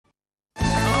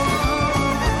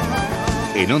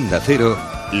En Onda Cero,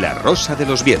 La Rosa de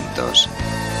los Vientos.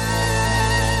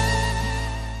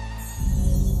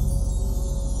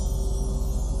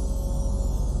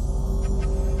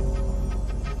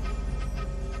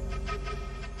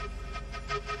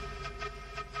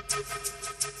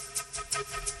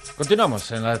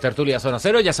 Continuamos en la tertulia Zona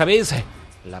Cero, ya sabéis,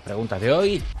 la pregunta de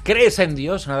hoy: ¿crees en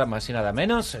Dios, nada más y nada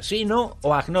menos? Sí, no,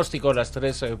 o agnóstico, las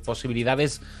tres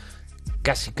posibilidades,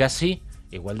 casi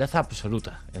igualdad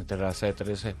absoluta entre las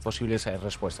tres posibles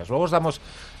respuestas. Luego os damos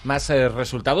más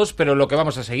resultados, pero lo que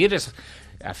vamos a seguir es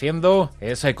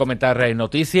comentar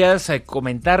noticias,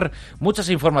 comentar muchas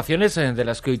informaciones de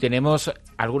las que hoy tenemos,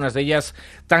 algunas de ellas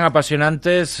tan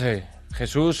apasionantes,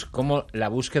 Jesús, como la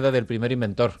búsqueda del primer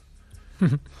inventor.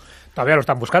 Todavía lo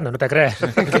están buscando, no te creas,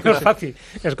 que no es fácil.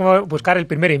 Es como buscar el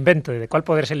primer invento, de cuál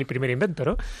podría ser el primer invento,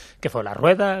 ¿no? ¿Qué fue? ¿La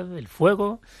rueda? ¿El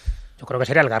fuego? Yo creo que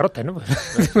sería el garrote, ¿no?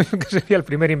 Que sería el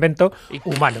primer invento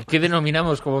humano. ¿Qué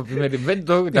denominamos como primer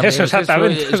invento? También eso,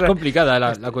 exactamente. Es complicada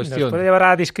la cuestión. Nos puede llevar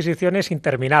a disquisiciones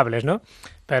interminables, ¿no?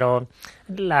 Pero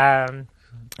la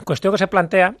cuestión que se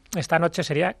plantea esta noche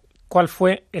sería cuál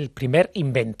fue el primer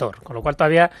inventor, con lo cual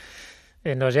todavía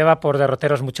nos lleva por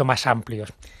derroteros mucho más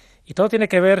amplios. Y todo tiene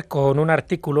que ver con un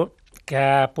artículo que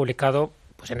ha publicado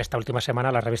pues en esta última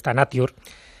semana la revista Nature,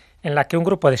 en la que un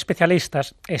grupo de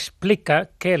especialistas explica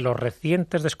que los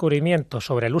recientes descubrimientos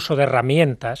sobre el uso de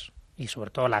herramientas, y sobre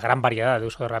todo la gran variedad de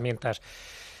uso de herramientas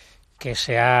que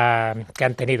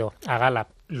han tenido a gala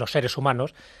los seres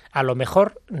humanos, a lo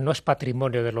mejor no es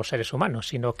patrimonio de los seres humanos,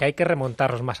 sino que hay que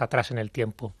remontarlos más atrás en el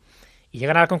tiempo. Y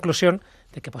llegan a la conclusión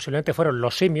de que posiblemente fueron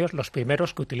los simios los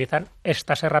primeros que utilizan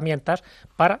estas herramientas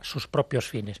para sus propios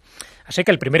fines. Así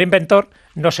que el primer inventor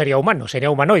no sería humano, sería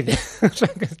humanoide. O sea,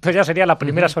 que esto ya sería la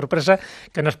primera sorpresa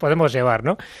que nos podemos llevar,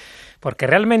 ¿no? Porque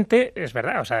realmente, es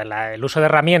verdad, o sea, el uso de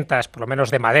herramientas, por lo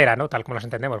menos de madera, ¿no? Tal como las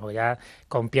entendemos, porque ya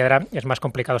con piedra es más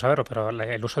complicado saberlo, pero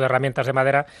el uso de herramientas de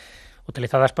madera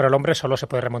utilizadas por el hombre solo se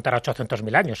puede remontar a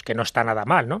 800.000 años, que no está nada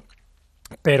mal, ¿no?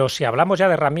 Pero si hablamos ya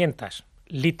de herramientas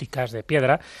líticas de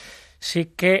piedra, sí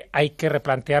que hay que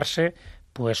replantearse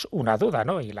pues una duda,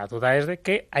 ¿no? Y la duda es de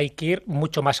que hay que ir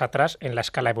mucho más atrás en la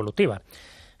escala evolutiva.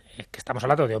 Que estamos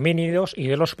hablando de homínidos y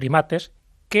de los primates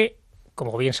que,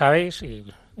 como bien sabéis,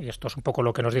 y esto es un poco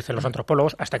lo que nos dicen los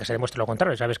antropólogos, hasta que se demuestre lo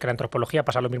contrario. Sabes que en antropología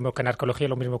pasa lo mismo que en arqueología y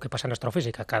lo mismo que pasa en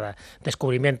astrofísica. Cada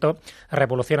descubrimiento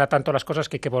revoluciona tanto las cosas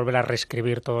que hay que volver a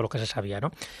reescribir todo lo que se sabía,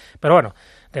 ¿no? Pero bueno,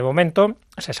 de momento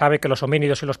se sabe que los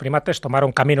homínidos y los primates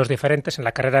tomaron caminos diferentes en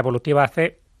la carrera evolutiva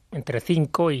hace entre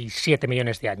 5 y 7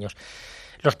 millones de años.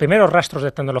 Los primeros rastros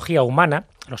de tecnología humana,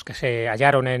 los que se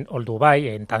hallaron en Olduvai,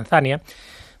 en Tanzania,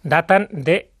 datan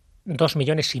de 2,5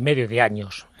 millones de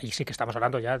años. Ahí sí que estamos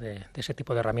hablando ya de ese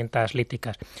tipo de herramientas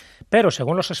líticas. Pero,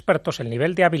 según los expertos, el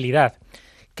nivel de habilidad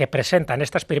que presentan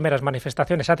estas primeras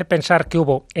manifestaciones hace pensar que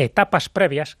hubo etapas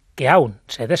previas que aún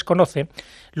se desconoce,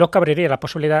 lo que abriría la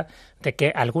posibilidad de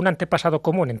que algún antepasado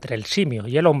común entre el simio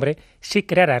y el hombre sí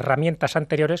creara herramientas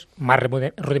anteriores más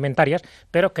rudimentarias,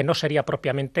 pero que no sería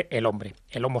propiamente el hombre,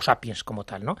 el Homo sapiens como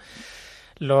tal, ¿no?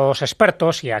 Los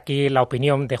expertos, y aquí la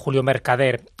opinión de Julio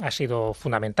Mercader ha sido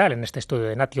fundamental en este estudio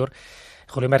de Nature.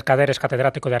 Julio Mercader es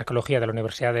catedrático de arqueología de la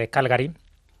Universidad de Calgary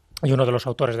y uno de los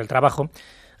autores del trabajo.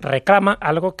 Reclama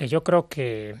algo que yo creo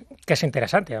que es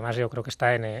interesante, además yo creo que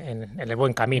está en el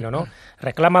buen camino, ¿no?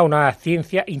 Reclama una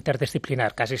ciencia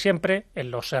interdisciplinar. Casi siempre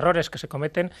en los errores que se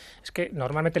cometen es que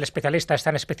normalmente el especialista es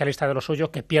tan especialista de lo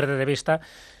suyo que pierde de vista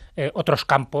otros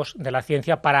campos de la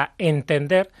ciencia para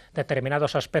entender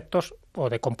determinados aspectos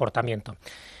o de comportamiento.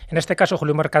 En este caso,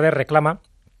 Julio Mercader reclama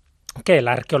que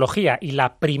la arqueología y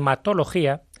la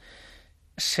primatología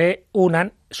se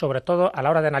unan, sobre todo a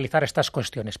la hora de analizar estas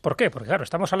cuestiones. ¿Por qué? Porque, claro,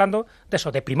 estamos hablando de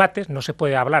eso, de primates, no se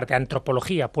puede hablar de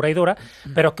antropología pura y dura,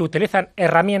 pero que utilizan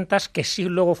herramientas que sí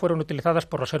luego fueron utilizadas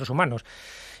por los seres humanos.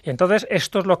 Y entonces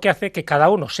esto es lo que hace que cada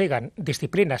uno sigan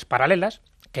disciplinas paralelas,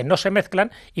 que no se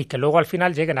mezclan y que luego al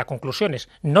final lleguen a conclusiones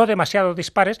no demasiado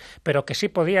dispares, pero que sí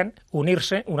podían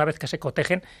unirse una vez que se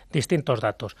cotejen distintos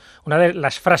datos. Una de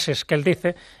las frases que él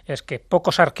dice es que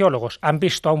pocos arqueólogos han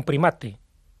visto a un primate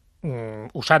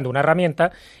usando una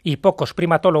herramienta y pocos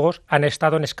primatólogos han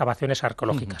estado en excavaciones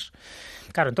arqueológicas.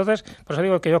 Claro, entonces, por eso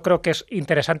digo que yo creo que es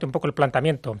interesante un poco el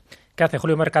planteamiento que hace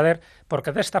Julio Mercader,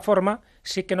 porque de esta forma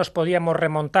sí que nos podíamos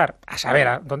remontar a saber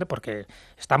a dónde, porque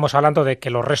estamos hablando de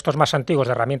que los restos más antiguos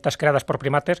de herramientas creadas por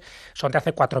primates son de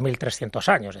hace 4.300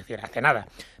 años, es decir, hace nada.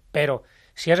 Pero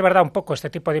si es verdad un poco este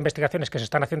tipo de investigaciones que se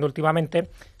están haciendo últimamente,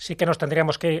 sí que nos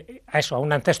tendríamos que ir a eso, a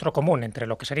un ancestro común entre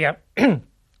lo que sería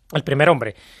el primer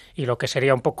hombre y lo que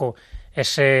sería un poco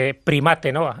ese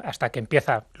primate, ¿no? Hasta que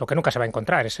empieza lo que nunca se va a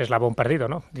encontrar, ese eslabón perdido,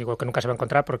 ¿no? Digo que nunca se va a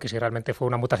encontrar porque si realmente fue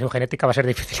una mutación genética va a ser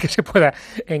difícil que se pueda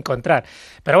encontrar.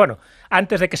 Pero bueno,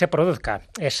 antes de que se produzca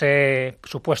ese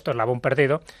supuesto eslabón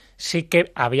perdido, sí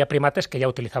que había primates que ya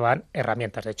utilizaban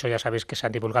herramientas. De hecho, ya sabéis que se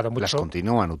han divulgado mucho. Las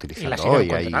continúan utilizando y las siguen hoy.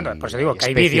 continuando. Por eso digo que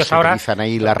hay especies vídeos que ahora utilizan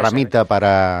ahí la ramita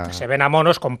para... Se ven a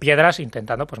monos con piedras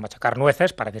intentando pues machacar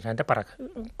nueces precisamente para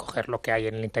coger lo que hay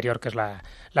en el interior, que es la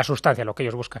sustancia, lo que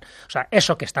ellos buscan. O sea,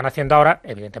 eso que están haciendo ahora,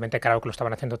 evidentemente, claro que lo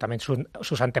estaban haciendo también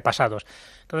sus antepasados.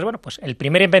 Entonces, bueno, pues el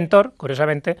primer inventor,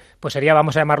 curiosamente, pues sería,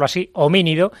 vamos a llamarlo así,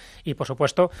 homínido, y por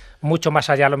supuesto, mucho más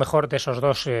allá a lo mejor de esos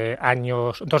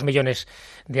 2 millones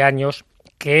de años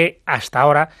que hasta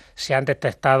ahora se han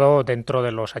detectado dentro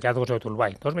de los hallazgos de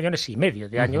Otumbay. 2,5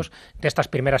 millones de años de estas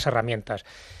primeras herramientas.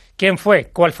 ¿Quién fue?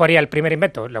 ¿Cuál sería el primer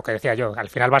invento? Lo que decía yo, al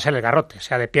final va a ser el garrote,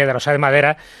 sea de piedra o sea de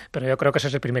madera, pero yo creo que ese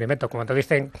es el primer invento. Como te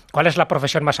dicen, ¿cuál es la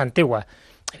profesión más antigua?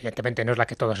 Evidentemente no es la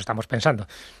que todos estamos pensando.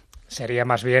 Sería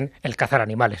más bien el cazar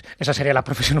animales. Esa sería la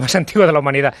profesión más antigua de la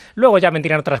humanidad. Luego ya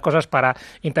vendrían otras cosas para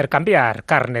intercambiar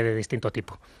carne de distinto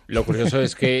tipo. Lo curioso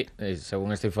es que,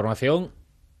 según esta información,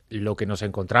 lo que nos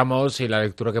encontramos y la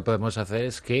lectura que podemos hacer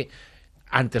es que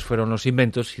antes fueron los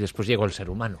inventos y después llegó el ser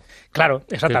humano. Claro,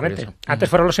 exactamente. Antes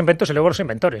fueron los inventos y luego los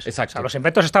inventores. Exacto. O sea, los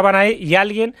inventos estaban ahí y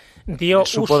alguien dio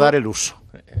supo dar el uso.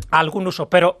 Algún uso,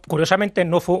 pero curiosamente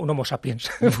no fue un Homo sapiens,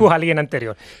 fue alguien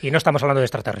anterior. Y no estamos hablando de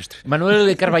extraterrestres. Manuel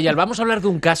de Carballal, vamos a hablar de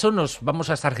un caso, nos vamos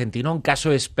hasta Argentina, un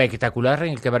caso espectacular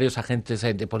en el que varios agentes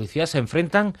de policía se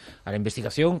enfrentan a la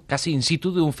investigación casi in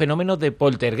situ de un fenómeno de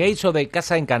poltergeist o de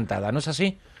casa encantada, ¿no es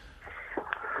así?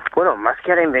 Bueno, más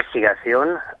que a la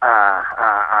investigación,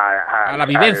 a la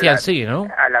vivencia en sí, ¿no?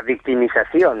 A la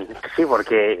victimización, sí,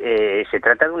 porque se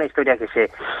trata de una historia que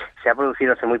se ha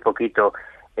producido hace muy poquito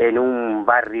en un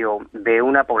barrio de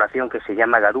una población que se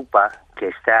llama Garupa,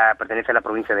 que pertenece a la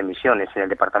provincia de Misiones, en el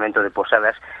departamento de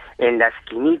Posadas, en la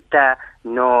esquinita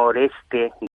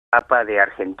noreste de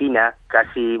Argentina,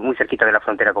 casi muy cerquita de la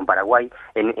frontera con Paraguay,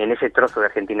 en ese trozo de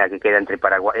Argentina que queda entre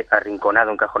Paraguay,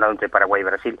 arrinconado, encajonado entre Paraguay y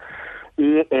Brasil,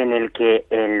 y en el que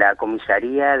en la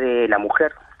comisaría de la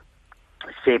mujer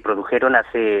se produjeron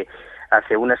hace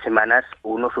unas semanas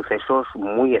unos sucesos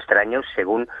muy extraños,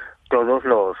 según todos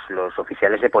los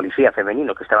oficiales de policía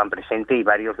femenino que estaban presentes y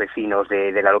varios vecinos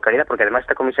de la localidad, porque además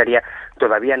esta comisaría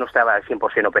todavía no estaba al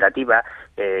 100% operativa,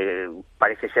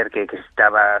 parece ser que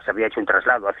se había hecho un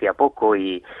traslado hacía poco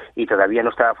y todavía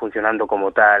no estaba funcionando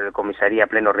como tal comisaría a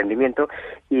pleno rendimiento,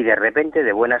 y de repente,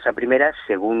 de buenas a primeras,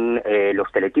 según los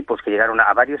teletipos que llegaron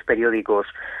a varios periódicos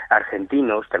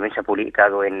argentinos, también se ha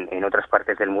publicado en otras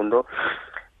partes del mundo,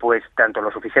 pues tanto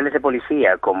los oficiales de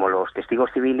policía como los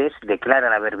testigos civiles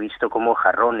declaran haber visto cómo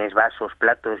jarrones, vasos,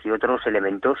 platos y otros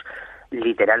elementos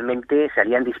literalmente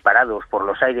salían disparados por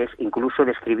los aires. Incluso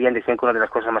decían que una de las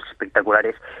cosas más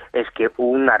espectaculares es que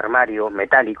un armario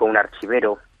metálico, un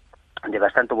archivero de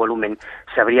bastante volumen,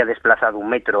 se habría desplazado 1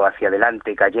 metro hacia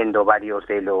adelante, cayendo varios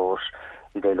de los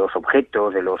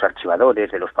objetos, de los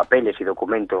archivadores, de los papeles y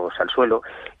documentos al suelo,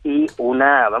 y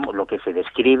lo que se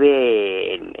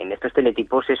describe en estos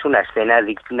teletipos es una escena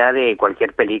digna de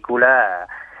cualquier película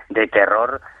de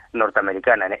terror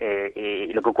norteamericana.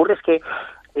 Y lo que ocurre es que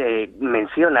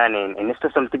mencionan en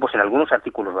estos teletipos, en algunos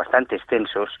artículos bastante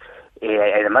extensos,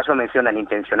 además lo mencionan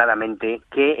intencionadamente,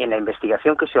 que en la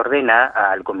investigación que se ordena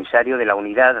al comisario de la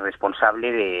unidad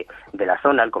responsable de la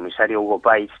zona, el comisario Hugo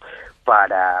Pais,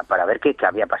 para ver qué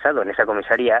había pasado en esa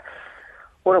comisaría,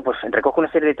 bueno, pues recoge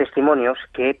una serie de testimonios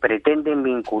que pretenden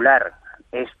vincular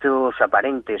estos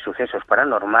aparentes sucesos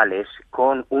paranormales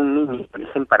con un niño de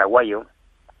origen paraguayo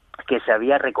que se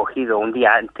había recogido un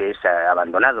día antes,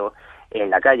 abandonado en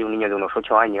la calle, un niño de unos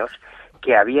 8 años,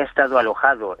 que había estado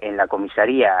alojado en la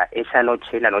comisaría esa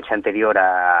noche, la noche anterior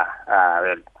a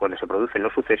cuando se producen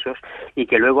los sucesos, y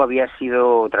que luego había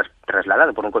sido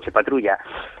trasladado por un coche patrulla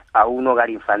a un hogar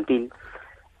infantil,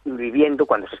 viviendo,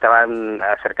 cuando se estaban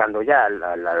acercando ya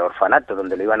al orfanato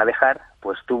donde lo iban a dejar,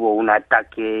 pues tuvo un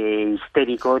ataque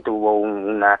histérico, tuvo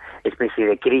una especie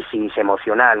de crisis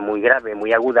emocional muy grave,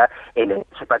 muy aguda, en el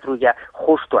que se patrulla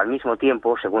justo al mismo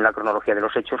tiempo, según la cronología de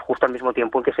los hechos, justo al mismo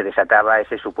tiempo en que se desataba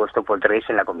ese supuesto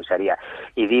poltergeist en la comisaría.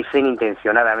 Y dicen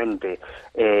intencionadamente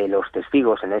los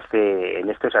testigos en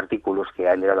estos artículos que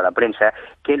han llegado a la prensa,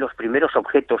 que los primeros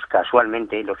objetos,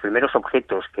 casualmente, los primeros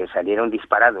objetos que salieron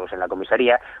disparados en la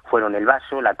comisaría fueron el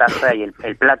vaso, la taza y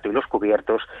el plato y los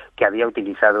cubiertos que había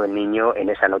utilizado el niño en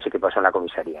esa noche que pasó en la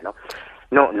comisaría, ¿no?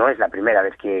 No es la primera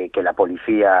vez que la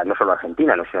policía, no solo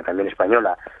argentina, no, sino también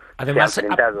española, además, se ha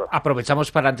enfrentado. Aprovechamos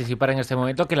para anticipar en este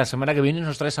momento que la semana que viene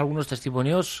nos traes algunos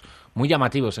testimonios muy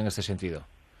llamativos en este sentido.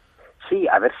 Sí,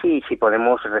 a ver si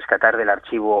podemos rescatar del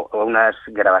archivo unas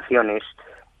grabaciones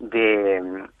de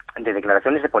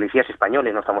declaraciones de policías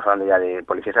españoles, no estamos hablando ya de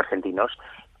policías argentinos,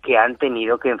 que han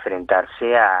tenido que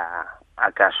enfrentarse a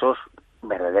casos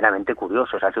verdaderamente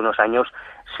curiosos. Hace unos años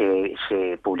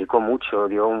se publicó mucho,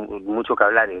 dio mucho que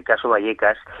hablar el caso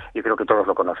Vallecas. Yo creo que todos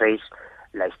lo conocéis,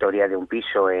 la historia de un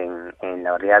piso en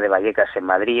la barriada de Vallecas en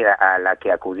Madrid, a la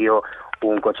que acudió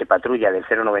un coche patrulla del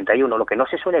 091. Lo que no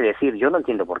se suele decir, yo no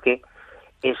entiendo por qué,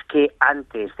 es que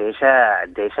antes de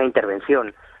esa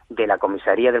intervención de la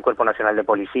comisaría del Cuerpo Nacional de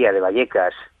Policía de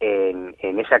Vallecas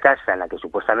en esa casa en la que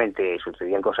supuestamente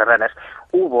sucedían cosas raras,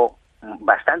 hubo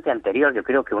bastante anterior, yo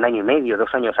creo que 1 año y medio,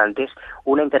 2 años antes,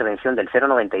 una intervención del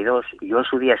 092. Yo en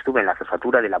su día estuve en la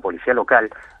jefatura de la policía local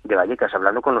de Vallecas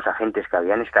hablando con los agentes que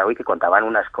habían estado y que contaban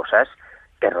unas cosas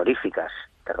terroríficas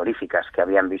que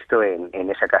habían visto en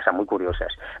esa casa, muy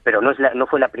curiosas. Pero no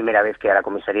fue la primera vez que a la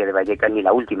comisaría de Vallecas, ni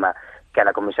la última, que a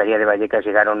la comisaría de Vallecas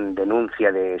llegaron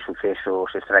denuncia de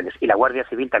sucesos extraños. Y la Guardia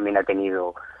Civil también ha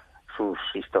tenido sus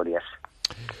historias.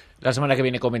 La semana que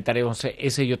viene comentaremos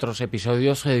ese y otros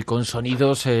episodios con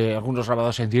sonidos, algunos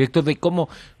grabados en directo, de cómo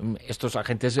estos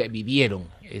agentes vivieron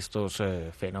estos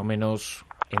fenómenos,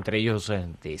 entre ellos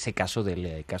de ese caso,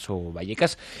 del caso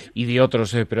Vallecas, y de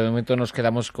otros. Pero de momento nos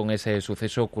quedamos con ese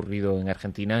suceso ocurrido en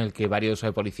Argentina, en el que varios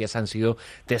policías han sido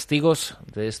testigos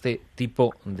de este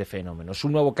tipo de fenómenos.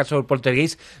 Un nuevo caso de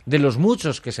poltergeist de los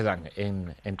muchos que se dan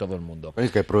en todo el mundo.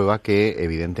 Es que prueba que,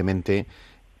 evidentemente,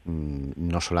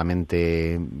 no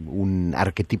solamente un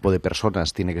arquetipo de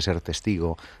personas tiene que ser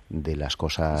testigo de las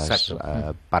cosas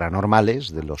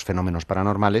paranormales, de los fenómenos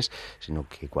paranormales, sino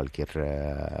que cualquier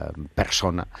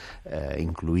persona,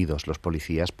 incluidos los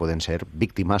policías, pueden ser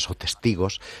víctimas o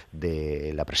testigos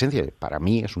de la presencia. Para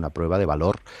mí es una prueba de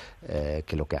valor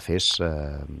que lo que hace es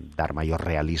dar mayor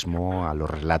realismo a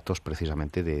los relatos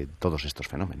precisamente de todos estos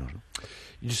fenómenos, ¿no?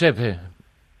 Josep,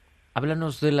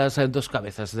 háblanos de las 2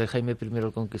 cabezas de Jaime I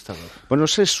el Conquistador. Bueno,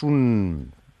 ese es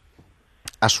un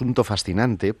asunto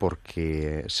fascinante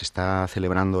porque se está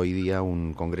celebrando hoy día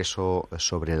un congreso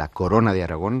sobre la corona de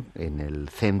Aragón en el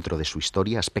centro de su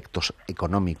historia, aspectos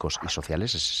económicos y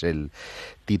sociales, ese es el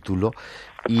título.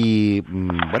 Y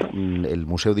bueno, el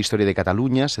Museo de Historia de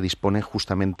Cataluña se dispone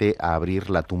justamente a abrir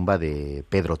la tumba de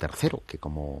Pedro III, que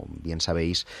como bien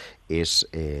sabéis es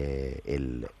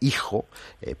el hijo,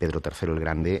 Pedro III el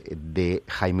Grande, de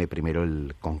Jaime I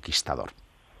el Conquistador.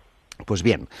 Pues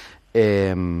bien,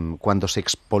 cuando se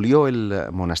expolió el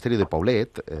monasterio de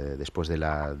Paulet, después de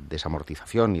la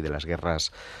desamortización y de las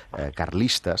guerras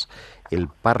carlistas, el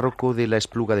párroco de la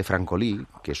Espluga de Francolí,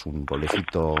 que es un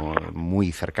pueblecito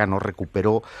muy cercano,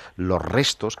 recuperó los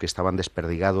restos que estaban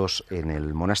desperdigados en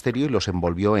el monasterio y los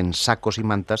envolvió en sacos y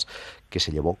mantas que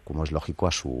se llevó, como es lógico,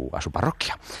 a su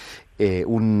parroquia.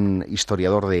 Un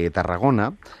historiador de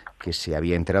Tarragona, que se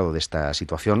había enterado de esta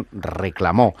situación,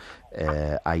 reclamó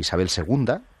a Isabel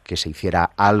II que se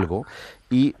hiciera algo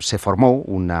y se formó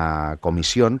una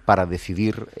comisión para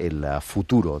decidir el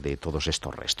futuro de todos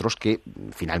estos restos, que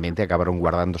finalmente acabaron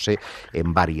guardándose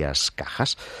en varias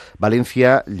cajas.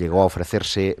 Valencia llegó a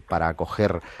ofrecerse para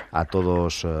acoger a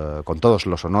todos, con todos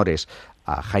los honores,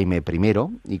 a Jaime I,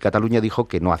 y Cataluña dijo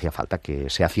que no hacía falta,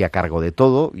 que se hacía cargo de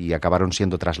todo, y acabaron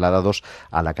siendo trasladados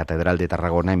a la Catedral de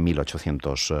Tarragona en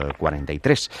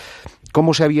 1843.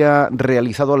 ¿Cómo se había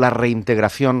realizado la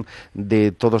reintegración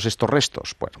de todos estos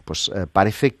restos? Bueno, pues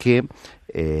parece que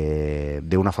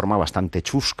de una forma bastante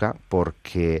chusca,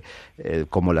 porque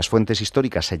como las fuentes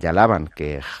históricas señalaban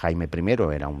que Jaime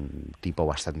I era un tipo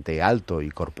bastante alto y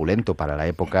corpulento para la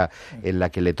época en la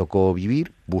que le tocó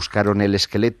vivir, buscaron el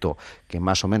esqueleto, que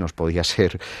más o menos podía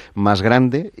ser más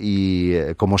grande,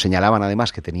 y como señalaban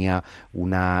además que tenía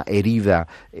una herida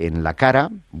en la cara,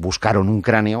 buscaron un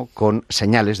cráneo con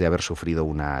señales de haber sufrido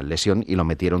una lesión y lo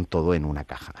metieron todo en una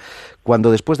caja.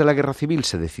 Cuando después de la Guerra Civil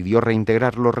se decidió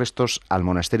reintegrar los restos al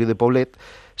monasterio de Paulet,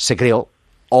 se creó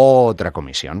otra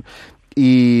comisión.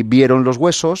 Y vieron los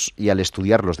huesos, y al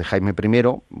estudiarlos de Jaime I,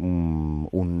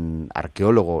 un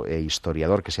arqueólogo e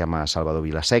historiador que se llama Salvador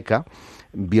Vilaseca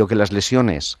vio que las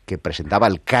lesiones que presentaba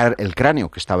el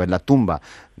cráneo que estaba en la tumba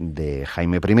de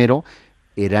Jaime I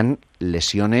eran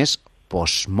lesiones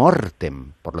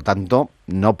post-mortem, por lo tanto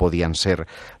no podían ser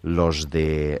los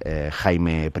de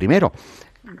Jaime I.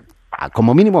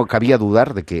 Como mínimo cabía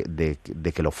dudar de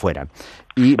que lo fueran.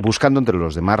 Y buscando entre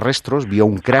los demás restos, vio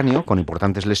un cráneo con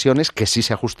importantes lesiones que sí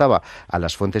se ajustaba a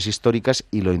las fuentes históricas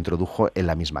y lo introdujo en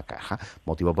la misma caja,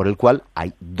 motivo por el cual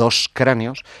hay 2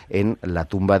 cráneos en la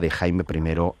tumba de Jaime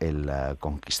I el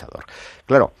Conquistador.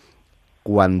 Claro,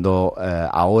 cuando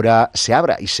ahora se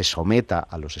abra y se someta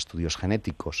a los estudios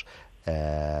genéticos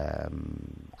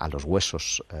a los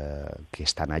huesos que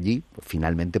están allí,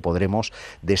 finalmente podremos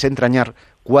desentrañar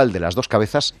cuál de las dos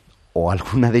cabezas, o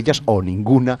alguna de ellas, o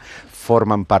ninguna,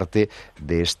 forman parte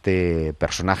de este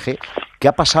personaje que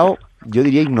ha pasado, yo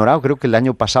diría, ignorado. Creo que el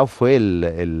año pasado fue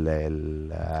el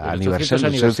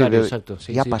aniversario, exacto,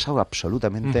 sí, y ha pasado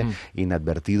absolutamente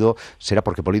inadvertido. Será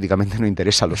porque políticamente no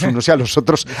interesa a los unos y a los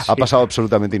otros. Ha pasado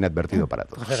absolutamente inadvertido para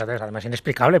todos. Pues fíjate, es además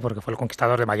inexplicable, porque fue el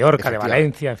conquistador de Mallorca, de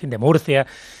Valencia, en fin, de Murcia.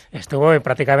 Estuvo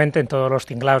prácticamente en todos los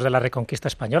tinglados de la Reconquista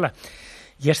española.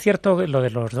 Y es cierto lo de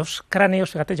los dos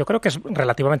cráneos, fíjate, yo creo que es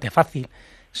relativamente fácil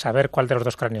saber cuál de los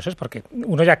dos cráneos es, porque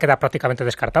uno ya queda prácticamente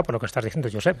descartado por lo que estás diciendo,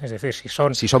 Josep. Es decir, si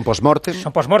son post-mortem.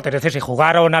 Son post-mortem, es decir, si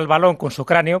jugaron al balón con su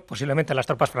cráneo, posiblemente las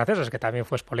tropas francesas, que también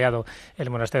fue expoliado el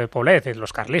monasterio de Poblet,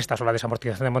 los carlistas o la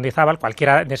desamortización de Mendizábal,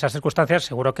 cualquiera de esas circunstancias,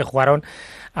 seguro que jugaron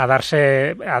a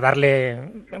darle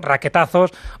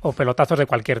raquetazos o pelotazos de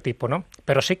cualquier tipo, ¿no?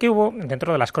 Pero sí que hubo,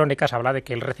 dentro de las crónicas, habla de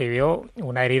que él recibió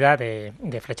una herida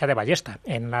de flecha de ballesta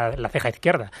en la ceja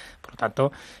izquierda. Por lo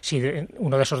tanto, si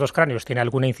uno de esos dos cráneos tiene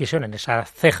alguna incisión en esa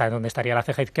ceja, en donde estaría la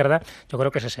ceja izquierda, yo creo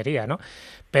que ese sería, ¿no?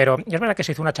 Pero es verdad que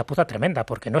se hizo una chapuza tremenda,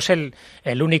 porque no es el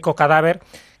único cadáver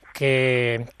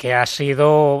que ha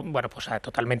sido, bueno, pues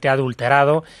totalmente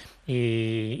adulterado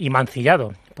y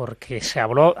mancillado, porque se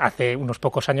habló hace unos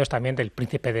pocos años también del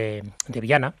príncipe de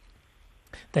Viana,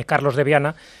 de Carlos de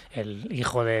Viana, el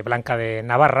hijo de Blanca de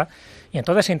Navarra, y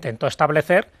entonces se intentó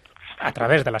establecer, a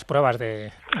través de las pruebas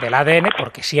del ADN,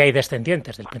 porque sí hay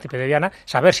descendientes del príncipe de Viana,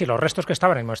 saber si los restos que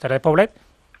estaban en el monasterio de Poblet,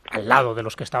 al lado de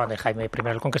los que estaban de Jaime I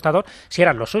el Conquistador, si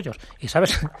eran los suyos. ¿Y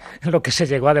sabes lo que se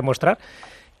llegó a demostrar?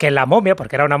 Que la momia,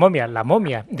 porque era una momia, la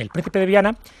momia del príncipe de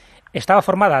Viana, estaba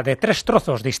formada de 3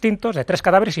 trozos distintos, de 3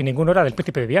 cadáveres, y ninguno era del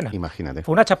príncipe de Viana. Imagínate.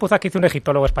 Fue una chapuza que hizo un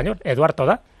egiptólogo español, Eduard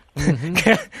Todá,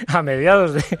 que a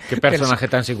mediados de... Qué personaje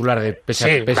tan singular,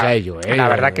 pese a ello. La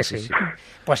verdad que sí.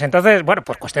 Pues entonces, bueno,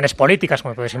 pues cuestiones políticas,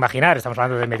 como podéis imaginar, estamos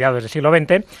hablando de mediados del siglo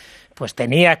XX, pues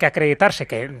tenía que acreditarse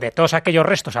que de todos aquellos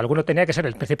restos alguno tenía que ser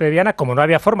el príncipe de Viana, como no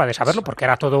había forma de saberlo, porque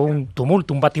era todo un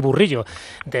tumulto, un batiburrillo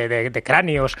de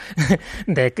cráneos,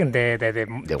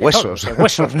 de huesos, de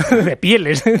huesos, ¿no? De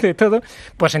pieles, de todo.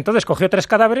 Pues entonces cogió 3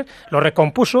 cadáveres, los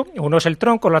recompuso, uno es el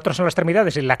tronco, los otros son las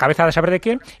extremidades y la cabeza de saber de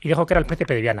quién, y dijo que era el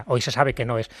príncipe de Viana. Hoy se sabe que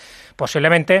no es.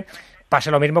 Posiblemente pase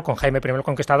lo mismo con Jaime I el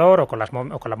Conquistador o con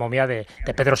la momia de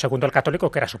Pedro II el Católico,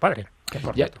 que era su padre.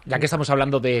 Ya que estamos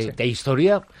hablando de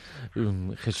historia,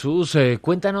 Jesús,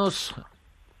 cuéntanos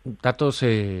datos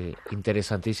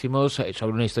interesantísimos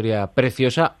sobre una historia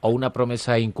preciosa o una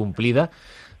promesa incumplida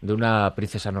de una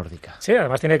princesa nórdica. Sí,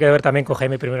 además tiene que ver también con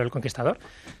Jaime I el Conquistador.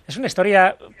 Es una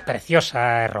historia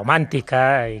preciosa,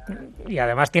 romántica y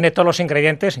además tiene todos los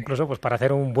ingredientes, incluso pues para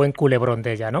hacer un buen culebrón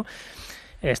de ella, ¿no?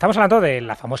 Estamos hablando de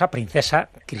la famosa princesa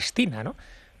Cristina, ¿no?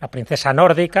 La princesa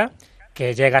nórdica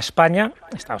que llega a España,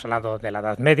 estamos hablando de la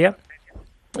Edad Media,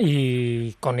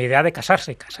 y con idea de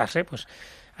casarse. Pues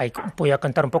ahí voy a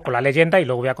contar un poco la leyenda y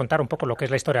luego voy a contar un poco lo que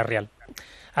es la historia real.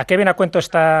 ¿A qué viene a cuento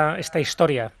esta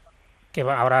historia que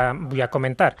ahora voy a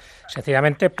comentar?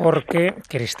 Sencillamente porque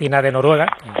Cristina de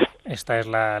Noruega, esta es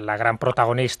la gran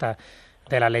protagonista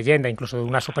de la leyenda, incluso de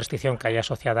una superstición que hay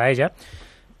asociada a ella,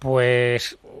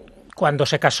 pues cuando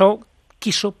se casó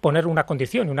quiso poner una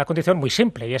condición muy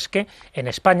simple, y es que en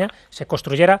España se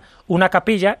construyera una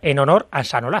capilla en honor a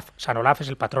San Olaf. San Olaf es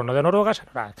el patrono de Noruega, San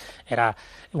Olaf era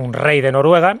un rey de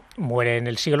Noruega, muere en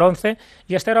el siglo XI,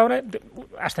 y este era una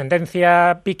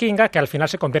ascendencia vikinga que al final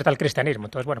se convierte al cristianismo.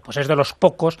 Entonces, bueno, pues es de los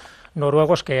pocos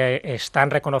noruegos que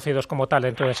están reconocidos como tal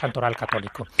dentro del santoral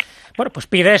católico. Bueno, pues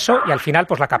pide eso y al final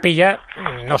pues la capilla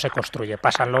no se construye.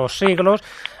 Pasan los siglos,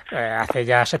 hace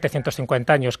ya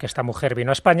 750 años que esta mujer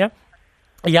vino a España,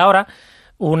 y ahora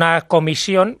una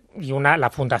comisión y la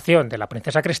fundación de la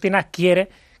princesa Cristina quiere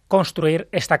construir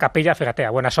esta capilla, fíjate, a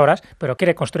buenas horas, pero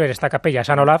quiere construir esta capilla a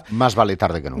San Olaf. Más vale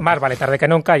tarde que nunca. Más vale tarde que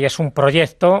nunca, y es un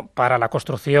proyecto para la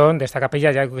construcción de esta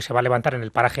capilla, ya que se va a levantar en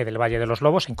el paraje del Valle de los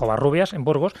Lobos, en Covarrubias, en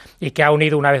Burgos, y que ha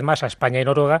unido una vez más a España y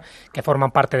Noruega, que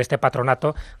forman parte de este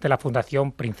patronato de la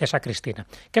Fundación Princesa Cristina.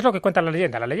 ¿Qué es lo que cuenta la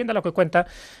leyenda? La leyenda lo que cuenta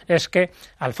es que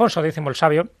Alfonso X el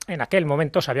Sabio, en aquel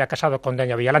momento, se había casado con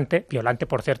doña Violante. Violante,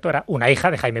 por cierto, era una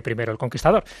hija de Jaime I el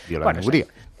Conquistador.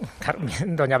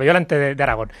 Doña Violante de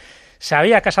Aragón. Se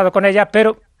había casado con ella,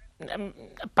 pero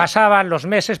pasaban los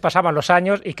meses, pasaban los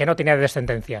años y que no tenía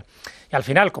descendencia. Y al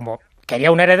final, como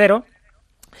quería un heredero,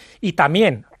 y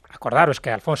también, acordaros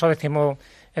que Alfonso X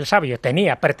el Sabio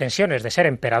tenía pretensiones de ser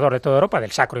emperador de toda Europa,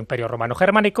 del Sacro Imperio Romano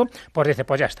Germánico, pues dice,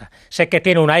 pues ya está. Sé que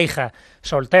tiene una hija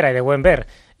soltera y de buen ver,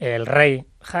 el rey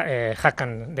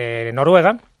Hakan de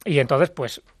Noruega, y entonces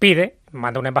pues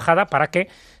manda una embajada para que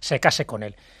se case con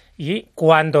él. Y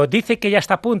cuando dice que ya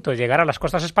está a punto de llegar a las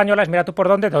costas españolas, mira tú por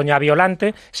dónde, doña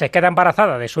Violante se queda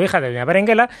embarazada de su hija, de doña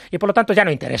Berenguela, y por lo tanto ya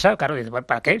no interesa. Claro,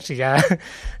 ¿para qué? Si ya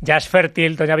es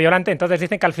fértil doña Violante. Entonces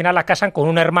dicen que al final la casan con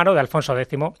un hermano de Alfonso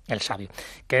X el Sabio,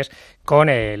 que es con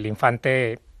el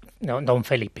infante don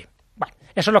Felipe. Bueno,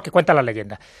 eso es lo que cuenta la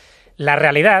leyenda. La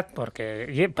realidad,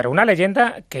 pero una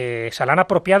leyenda que se la han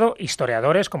apropiado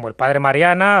historiadores como el padre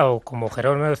Mariana o como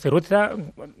Jerónimo de Ceruta,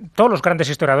 todos los grandes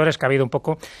historiadores que ha habido un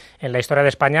poco en la historia de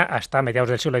España hasta mediados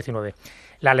del siglo XIX.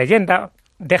 La leyenda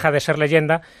deja de ser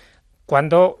leyenda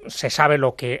cuando se sabe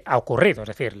lo que ha ocurrido. Es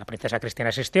decir, la princesa Cristina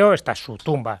existió, está su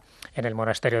tumba en el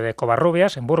monasterio de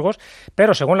Covarrubias, en Burgos,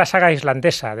 pero según la saga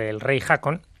islandesa del rey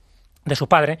Hakon, de su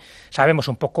padre, sabemos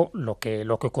un poco lo que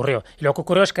ocurrió. Y lo que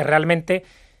ocurrió es que realmente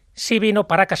sí vino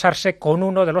para casarse con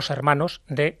uno de los hermanos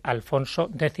de Alfonso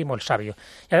X el Sabio.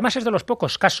 Y además es de los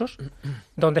pocos casos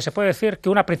donde se puede decir que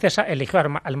una princesa eligió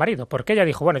al marido, porque ella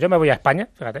dijo, bueno, yo me voy a España,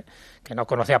 fíjate, que no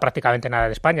conocía prácticamente nada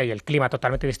de España y el clima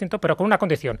totalmente distinto, pero con una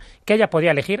condición, que ella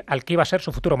podía elegir al que iba a ser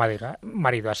su futuro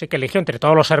marido. Así que eligió entre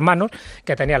todos los hermanos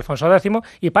que tenía Alfonso X,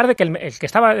 y parece que el que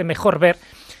estaba de mejor ver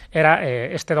era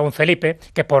este don Felipe,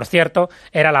 que por cierto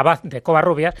era el abad de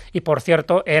Covarrubias y por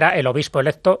cierto era el obispo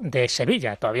electo de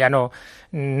Sevilla. Todavía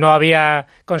no había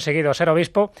conseguido ser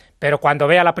obispo, pero cuando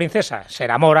ve a la princesa se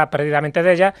enamora perdidamente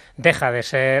de ella,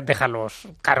 deja los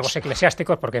cargos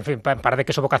eclesiásticos, porque en fin, parece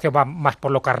que su vocación va más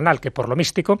por lo carnal que por lo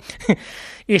místico,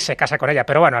 y se casa con ella.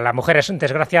 Pero bueno, la mujer es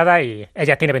desgraciada y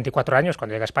ella tiene 24 años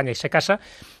cuando llega a España y se casa,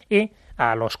 y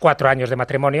a los 4 años de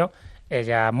matrimonio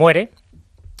ella muere.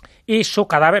 Y su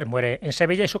cadáver muere en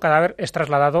Sevilla y su cadáver es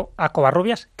trasladado a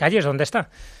Covarrubias, que allí es donde está.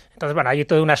 Entonces, bueno, hay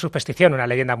toda una superstición, una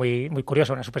leyenda muy, muy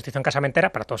curiosa, una superstición casamentera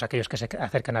para todos aquellos que se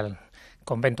acercan al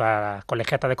convento, a la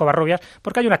colegiata de Covarrubias,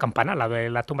 porque hay una campana, al lado de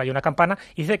la tumba hay una campana,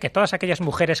 y dice que todas aquellas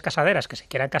mujeres casaderas que se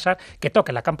quieran casar, que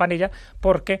toquen la campanilla,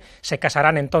 porque se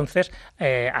casarán entonces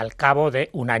al cabo de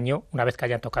un año, una vez que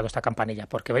hayan tocado esta campanilla.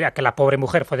 Porque vaya, que la pobre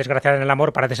mujer fue desgraciada en el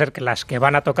amor, parece ser que las que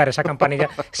van a tocar esa campanilla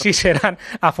sí serán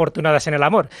afortunadas en el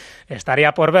amor.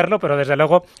 Estaría por verlo, pero desde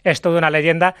luego es toda una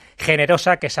leyenda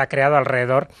generosa que se ha creado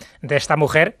alrededor de esta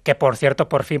mujer, que por cierto,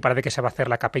 por fin parece que se va a hacer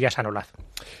la capilla San Olaz.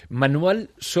 Manual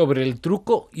sobre el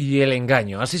truco y el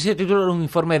engaño. Así se titula un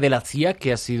informe de la CIA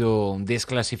que ha sido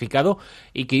desclasificado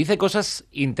y que dice cosas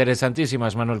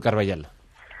interesantísimas, Manuel Carballal.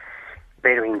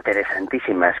 Pero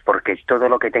interesantísimas, porque todo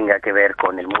lo que tenga que ver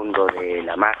con el mundo de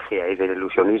la magia y del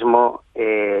ilusionismo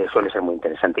suele ser muy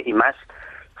interesante. Y más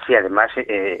si además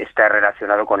está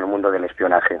relacionado con el mundo del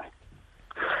espionaje.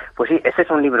 Pues sí, este es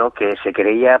un libro que se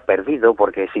creía perdido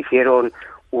porque se hicieron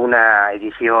una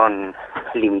edición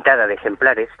limitada de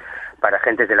ejemplares para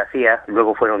agentes de la CIA,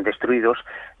 luego fueron destruidos,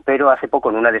 pero hace poco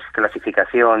en una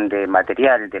desclasificación de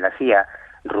material de la CIA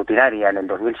rutinaria en el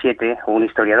 2007, un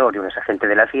historiador y un agente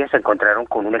de la CIA se encontraron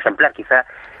con un ejemplar, quizá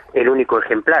el único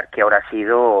ejemplar que ahora ha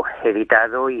sido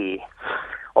editado y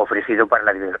ofrecido para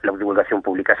la divulgación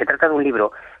pública. Se trata de un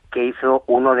libro que hizo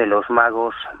uno de los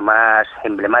magos más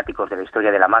emblemáticos de la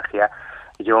historia de la magia,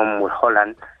 John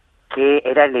Mulholland, que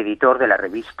era el editor de la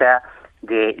revista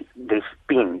de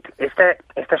Spin. Esta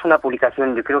es una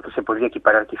publicación, yo creo que se podría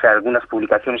equiparar quizá a algunas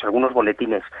publicaciones, algunos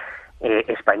boletines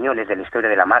españoles de la historia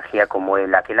de la magia, como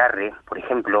el Aquelarre, por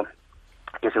ejemplo,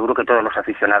 que seguro que todos los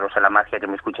aficionados a la magia que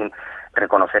me escuchen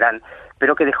reconocerán,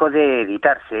 pero que dejó de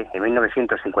editarse en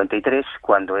 1953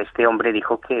 cuando este hombre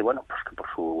dijo que, bueno, pues que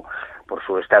por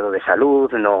su estado de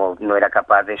salud no era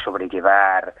capaz de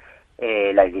sobrellevar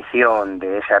la edición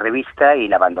de esa revista y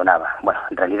la abandonaba. Bueno,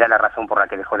 en realidad la razón por la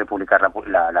que dejó de publicar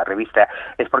la revista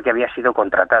es porque había sido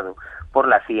contratado por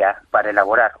la CIA para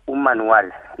elaborar un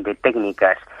manual de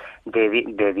técnicas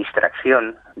de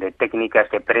distracción, de técnicas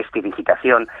de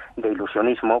prestidigitación, de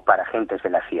ilusionismo para agentes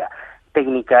de la CIA.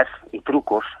 Técnicas y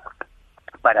trucos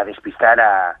para despistar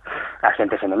a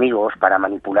agentes enemigos, para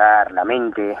manipular la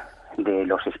mente de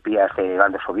los espías del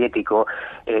bando soviético,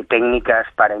 técnicas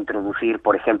para introducir,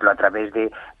 por ejemplo, a través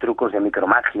de trucos de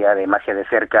micromagia, de magia de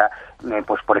cerca,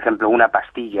 pues por ejemplo una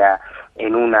pastilla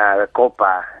en una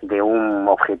copa de un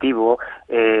objetivo.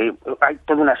 Hay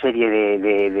toda una serie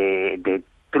de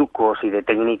trucos y de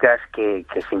técnicas que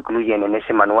se incluyen en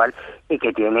ese manual y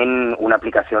que tienen una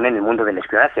aplicación en el mundo del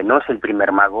espionaje. No es el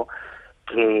primer mago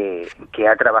que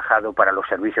ha trabajado para los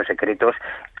servicios secretos.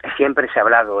 Siempre se ha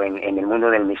hablado en el mundo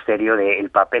del misterio del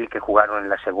papel que jugaron en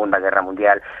la Segunda Guerra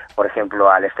Mundial, por ejemplo,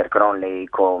 Aleister Crowley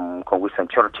con Winston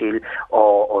Churchill,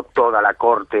 o toda la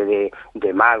corte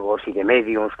de magos y de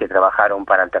mediums que trabajaron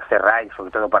para el Tercer Reich,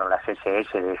 sobre todo para las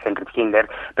SS de Heinrich Himmler.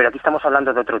 Pero aquí estamos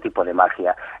hablando de otro tipo de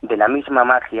magia, de la misma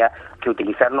magia que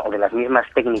utilizaron, o de las mismas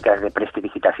técnicas de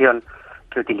prestidigitación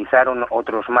que utilizaron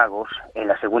otros magos en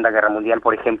la Segunda Guerra Mundial,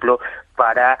 por ejemplo,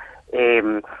 para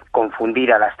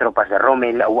confundir a las tropas de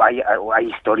Rommel. Hay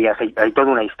historias, hay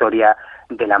toda una historia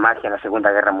de la magia en la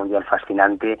Segunda Guerra Mundial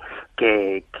fascinante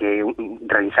que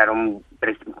realizaron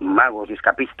magos y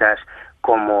escapistas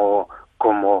como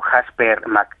Jasper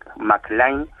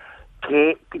McLean,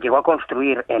 que llegó a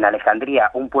construir en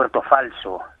Alejandría un puerto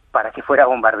falso para que fuera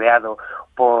bombardeado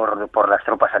por las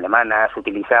tropas alemanas.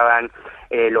 Utilizaban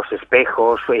los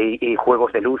espejos y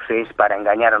juegos de luces para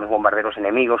engañar a los bombarderos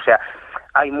enemigos. O sea,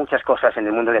 hay muchas cosas en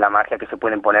el mundo de la magia que se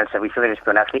pueden poner al servicio del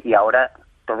espionaje, y ahora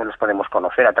todos los podemos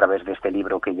conocer a través de este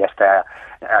libro que ya está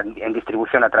en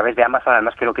distribución a través de Amazon.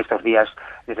 Además, creo que estos días,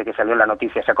 desde que salió la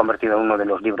noticia, se ha convertido en uno de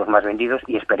los libros más vendidos,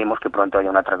 y esperemos que pronto haya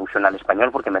una traducción al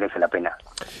español, porque merece la pena.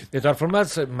 De todas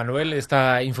formas, Manuel,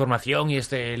 esta información y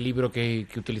este libro que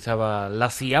utilizaba la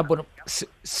CIA, bueno,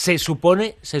 se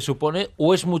supone,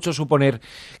 o es mucho suponer,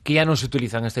 que ya no se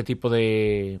utilizan este tipo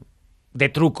de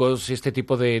trucos y este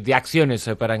tipo de acciones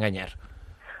para engañar.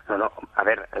 No, a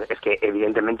ver, es que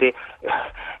evidentemente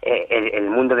el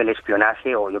mundo del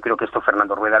espionaje, o yo creo que esto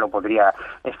Fernando Rueda lo podría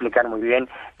explicar muy bien,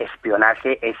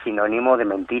 espionaje es sinónimo de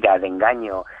mentira, de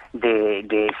engaño,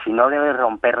 de si no de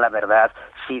romper la verdad,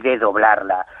 sí de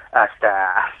doblarla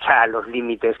hasta los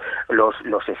límites.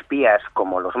 Los espías,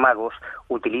 como los magos,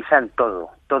 utilizan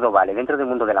todo vale. Dentro del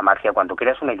mundo de la magia, cuando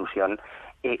creas una ilusión,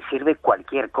 sirve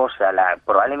cualquier cosa.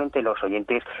 Probablemente los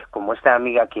oyentes, como esta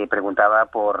amiga que preguntaba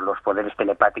por los poderes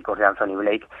telepáticos de Anthony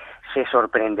Blake, se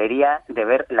sorprendería de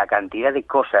ver la cantidad de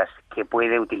cosas que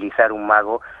puede utilizar un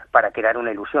mago para crear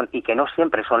una ilusión, y que no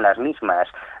siempre son las mismas.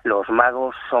 Los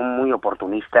magos son muy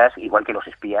oportunistas, igual que los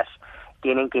espías.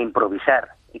 Tienen que improvisar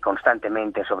y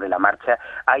constantemente sobre la marcha.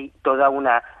 Hay toda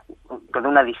una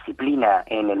disciplina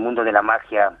en el mundo de la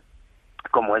magia,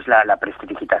 como es la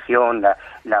prestidigitación,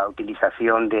 la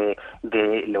utilización de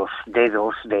los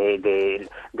dedos, de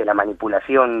la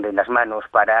manipulación de las manos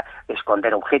para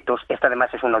esconder objetos. Este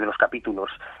además es uno de los capítulos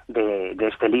de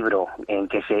este libro, en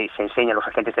que se enseña a los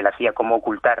agentes de la CIA cómo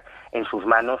ocultar en sus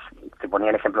manos. Te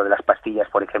ponía el ejemplo de las pastillas,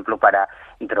 por ejemplo, para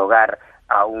drogar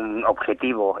a un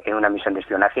objetivo en una misión de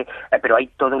espionaje, pero hay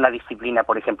toda una disciplina,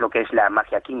 por ejemplo, que es la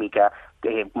magia química,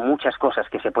 muchas cosas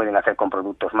que se pueden hacer con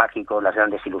productos mágicos, las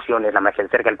grandes ilusiones, la magia de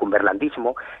cerca, el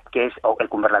cumberlandismo, el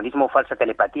cumberlandismo o falsa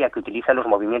telepatía, que utiliza los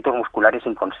movimientos musculares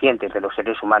inconscientes de los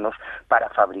seres humanos para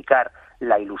fabricar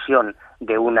la ilusión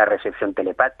de una recepción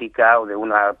telepática o de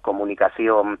una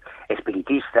comunicación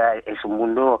espiritista. Es un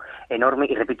mundo enorme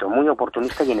y, repito, muy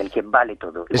oportunista, y en el que vale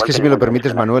todo. Es que, si me lo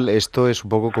permites, Manuel, esto es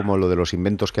un poco como lo de los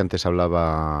inventos que antes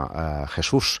hablaba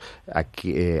Jesús.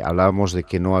 Aquí hablábamos de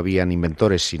que no habían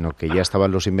inventores, sino que ya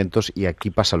estaban los inventos, y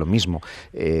aquí pasa lo mismo.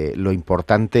 Lo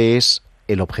importante es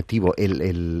el objetivo.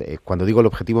 Cuando digo el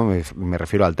objetivo me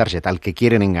refiero al target, al que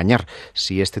quieren engañar.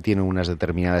 Si este tiene unas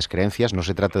determinadas creencias, no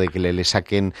se trata de que le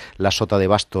saquen la sota de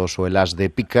bastos o el as de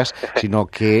picas, sino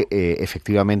que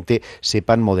efectivamente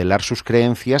sepan modelar sus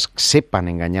creencias, sepan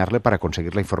engañarle para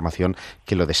conseguir la información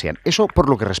que lo desean. Eso por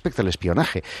lo que respecta al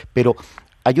espionaje. Pero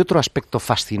hay otro aspecto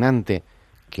fascinante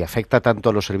que afecta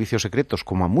tanto a los servicios secretos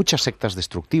como a muchas sectas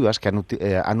destructivas que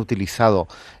han utilizado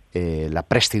la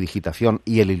prestidigitación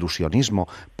y el ilusionismo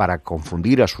para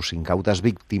confundir a sus incautas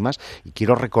víctimas. Y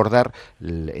quiero recordar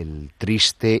el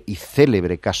triste y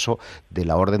célebre caso de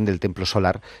la Orden del Templo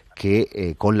Solar,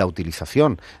 que con la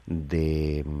utilización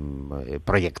de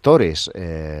proyectores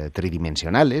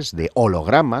tridimensionales, de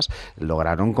hologramas,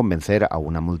 lograron convencer a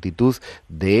una multitud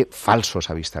de falsos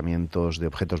avistamientos de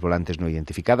objetos volantes no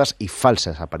identificadas y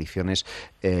falsas apariciones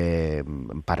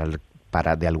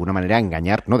para de alguna manera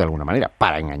engañar, no de alguna manera,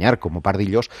 para engañar como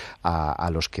pardillos a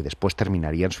los que después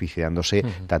terminarían suicidándose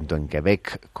tanto en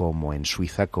Quebec como en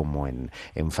Suiza como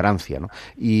en Francia, ¿no?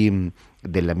 Y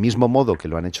del mismo modo que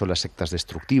lo han hecho las sectas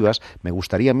destructivas, me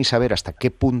gustaría a mí saber hasta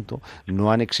qué punto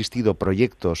no han existido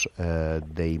proyectos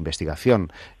de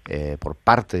investigación por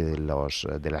parte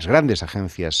de las grandes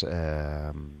agencias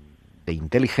de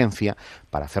inteligencia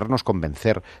para hacernos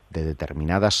convencer de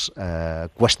determinadas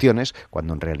cuestiones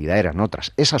cuando en realidad eran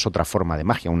otras. Esa es otra forma de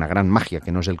magia, una gran magia,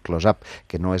 que no es el close-up,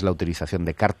 que no es la utilización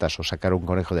de cartas o sacar un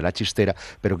conejo de la chistera,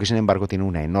 pero que sin embargo tiene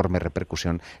una enorme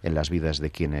repercusión en las vidas de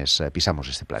quienes pisamos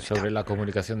este planeta. Sobre la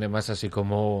comunicación de masas y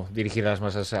cómo dirigir a las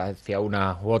masas hacia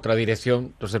una u otra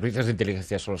dirección, los servicios de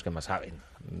inteligencia son los que más saben,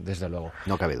 desde luego.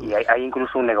 No cabe duda. Y hay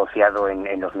incluso un negociado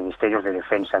en los ministerios de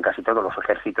defensa, en casi todos los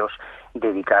ejércitos,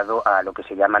 dedicado a lo que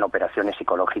se llaman operaciones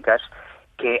psicológicas,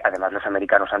 que además los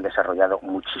americanos han desarrollado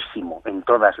muchísimo en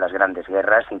todas las grandes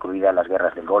guerras, incluidas las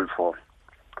guerras del Golfo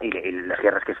y las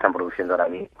guerras que se están produciendo ahora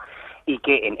mismo. y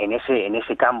que en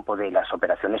ese campo de las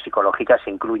operaciones psicológicas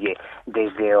se incluye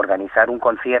desde organizar un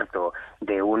concierto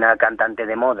de una cantante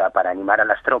de moda para animar a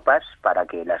las tropas, para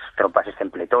que las tropas estén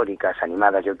pletóricas,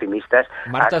 animadas y optimistas,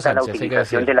 Marta hasta Sánchez, la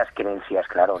utilización de las creencias,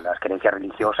 claro, las creencias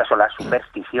religiosas o las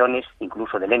supersticiones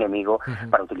incluso del enemigo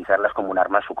para utilizarlas como un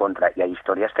arma en su contra, y hay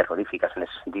historias terroríficas en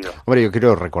ese sentido. Hombre, yo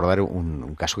quiero recordar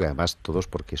un caso que además todos,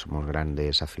 porque somos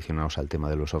grandes aficionados al tema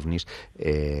de los ovnis,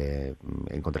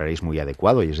 encontraréis muy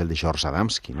adecuado, y es el de George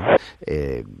Adamski, ¿no?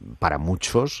 Para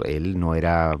muchos, él no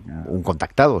era un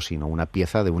contactado, sino una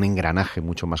pieza de un engranaje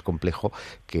mucho más complejo,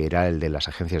 que era el de las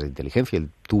agencias de inteligencia. Él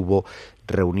tuvo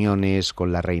reuniones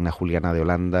con la reina Juliana de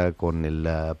Holanda, con el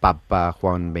Papa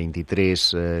Juan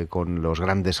XXIII, con los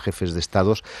grandes jefes de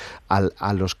estados,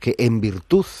 a los que, en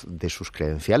virtud de sus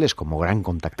credenciales como gran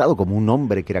contactado, como un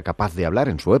hombre que era capaz de hablar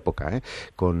en su época,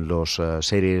 con los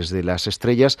seres de las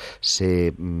estrellas,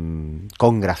 se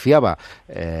congraciaba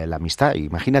la amistad.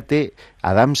 Imagínate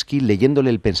Adamski leyéndole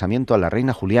el pensamiento a la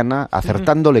reina Juliana,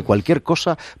 acertándole cualquier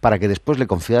cosa para que después le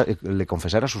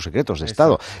confesara sus secretos de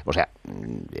Estado. O sea,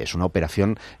 es una operación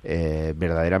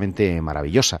verdaderamente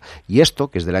maravillosa. Y esto,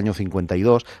 que es del año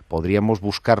 52, podríamos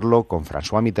buscarlo con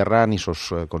François Mitterrand y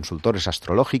sus consultores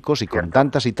astrológicos, y con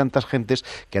tantas y tantas gentes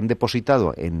que han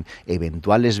depositado en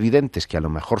eventuales videntes, que a lo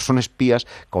mejor son espías,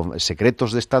 con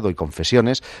secretos de Estado y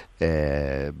confesiones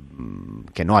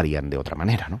que no harían de otra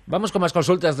manera, ¿no? Vamos con más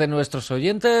consultas de nuestros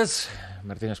oyentes.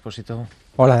 Martín Expósito.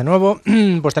 Hola de nuevo.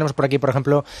 Pues tenemos por aquí, por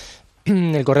ejemplo,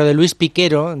 el correo de Luis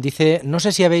Piquero. Dice: no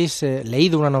sé si habéis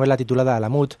leído una novela titulada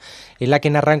Alamut, en la que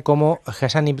narran cómo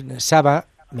Hassan ibn Saba,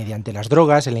 mediante las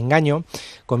drogas, el engaño,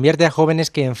 convierte a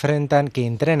jóvenes que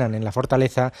entrenan en la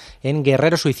fortaleza en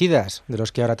guerreros suicidas, de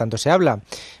los que ahora tanto se habla.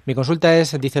 Mi consulta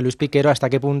es, dice Luis Piquero, ¿hasta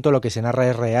qué punto lo que se narra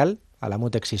es real?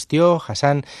 Alamut existió,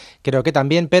 Hassan creo que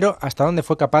también, pero ¿hasta dónde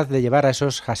fue capaz de llevar a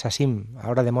esos Hassassin,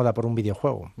 ahora de moda por un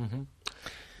videojuego?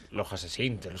 Los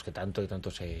Hassassin, de los que tanto y tanto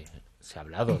se ha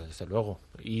hablado, desde luego,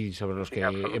 y sobre los que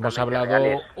hemos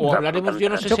hablado o hablaremos. Yo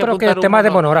no sé yo si creo que el tema de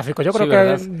monográfico, yo creo que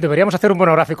 ¿verdad? Deberíamos hacer un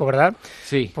monográfico, ¿verdad?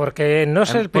 Sí. Porque no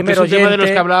es el Porque primer es un tema oyente de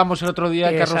los que hablábamos el otro día,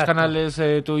 Carlos Exacto. Canales,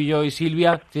 tú y yo y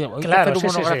Silvia. Claro, sí.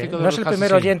 No es el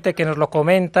primer oyente que nos lo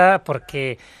comenta,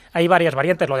 porque hay varias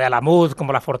variantes, lo de Alamut,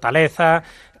 como la fortaleza,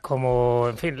 como,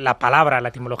 en fin, la palabra, la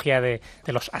etimología de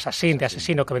los de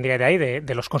asesino, que vendría de ahí,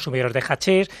 de los consumidores de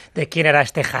hachís, de quién era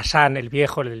este Hassan, el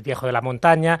viejo de la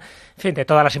montaña, en fin, de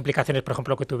todas las implicaciones, por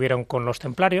ejemplo, que tuvieron con los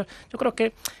templarios. Yo creo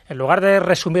que, en lugar de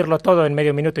resumirlo todo en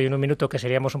medio minuto y en un minuto, que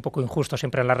seríamos un poco injustos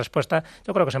siempre en la respuesta,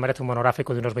 yo creo que se merece un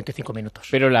monográfico de unos 25 minutos.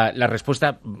 Pero la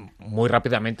respuesta, muy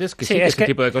rápidamente, es que sí, que ese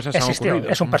tipo de cosas existió, han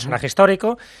ocurrido. Es un personaje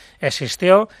histórico,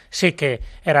 existió, sí que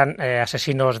eran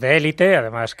asesinos de élite,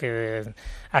 además que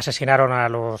asesinaron a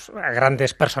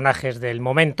grandes personajes del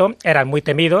momento, eran muy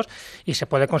temidos, y se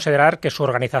puede considerar que su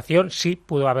organización sí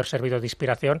pudo haber servido de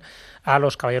inspiración a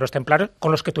los caballeros templarios,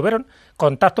 con los que tuvieron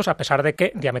contactos, a pesar de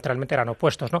que diametralmente eran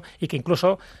opuestos, ¿no? Y que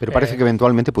incluso... Pero parece que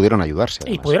eventualmente pudieron ayudarse.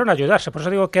 Además. Y pudieron ayudarse, por eso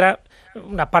digo que era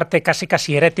una parte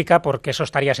casi herética, porque eso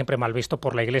estaría siempre mal visto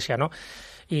por la Iglesia, ¿no?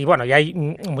 Y bueno, y hay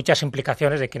muchas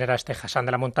implicaciones de quién era este Hassan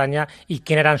de la montaña y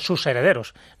quién eran sus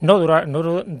herederos. No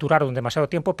duraron demasiado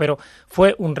tiempo, pero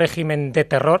fue un régimen de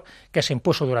terror que se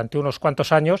impuso durante unos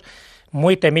cuantos años,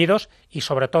 muy temidos, y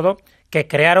sobre todo que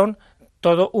crearon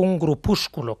todo un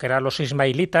grupúsculo que eran los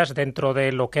ismailitas dentro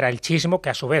de lo que era el chiismo, que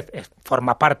a su vez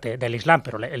forma parte del Islam,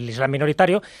 pero el Islam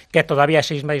minoritario, que todavía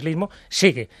ese ismailismo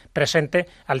sigue presente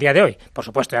al día de hoy. Por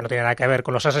supuesto, ya no tiene nada que ver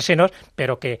con los asesinos,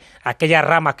 pero que aquella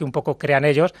rama que un poco crean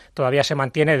ellos todavía se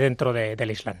mantiene dentro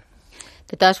del Islam.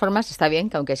 De todas formas, está bien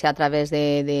que aunque sea a través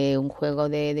de un juego,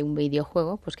 de un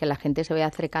videojuego, pues que la gente se vaya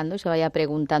acercando y se vaya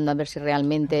preguntando a ver si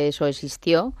realmente eso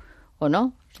existió o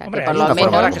no. O sea, hombre, que por hay lo un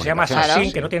juego menos, ahora que se llama Assassin,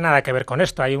 claro, que no tiene nada que ver con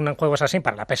esto. Hay un juego Assassin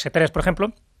para la PS3, por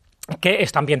ejemplo, que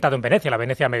está ambientado en Venecia, la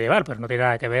Venecia medieval, pero no tiene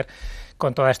nada que ver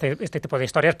con todo este tipo de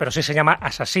historias, pero sí se llama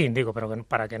Assassin, digo, pero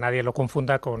para que nadie lo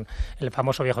confunda con el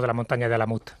famoso viejo de la montaña de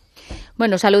Alamut.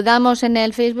 Bueno, saludamos en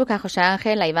el Facebook a José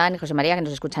Ángel, a Iván y José María, que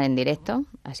nos escuchan en directo.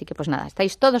 Así que pues nada,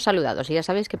 estáis todos saludados y ya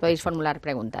sabéis que podéis formular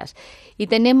preguntas. Y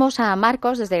tenemos a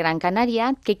Marcos desde Gran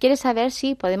Canaria, que quiere saber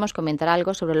si podemos comentar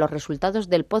algo sobre los resultados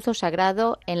del pozo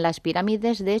sagrado en las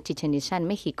pirámides de Chichén Itzá, en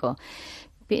México.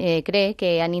 cree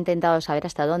que han intentado saber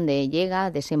hasta dónde llega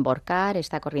a desembocar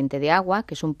esta corriente de agua,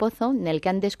 que es un pozo en el que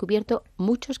han descubierto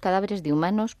muchos cadáveres de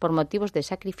humanos por motivos de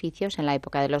sacrificios en la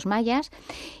época de los mayas.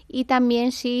 Y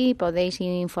también si podéis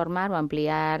informar o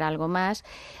ampliar algo más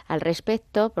al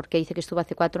respecto, porque dice que estuvo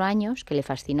hace 4 años, que le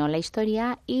fascinó la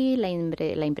historia y la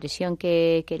impresión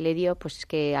que le dio pues es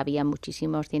que había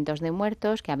muchísimos cientos de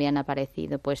muertos que habían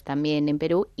aparecido pues también en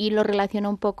Perú, y lo relaciona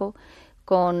un poco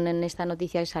con esta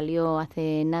noticia que salió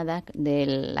hace nada de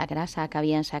la grasa que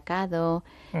habían sacado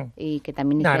y que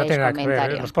también no tiene nada comentario.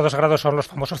 que ver. Los pozos sagrados son los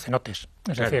famosos cenotes,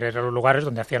 es decir, eran los lugares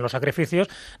donde hacían los sacrificios,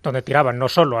 donde tiraban no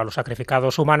solo a los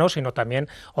sacrificados humanos, sino también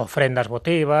ofrendas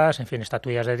votivas, en fin,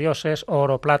 estatuillas de dioses,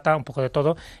 oro, plata, un poco de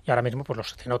todo, y ahora mismo pues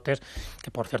los cenotes,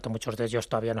 que por cierto muchos de ellos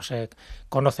todavía no se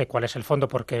conoce cuál es el fondo,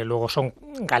 porque luego son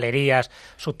galerías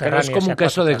subterráneas. Pero es como un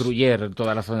queso de Gruyère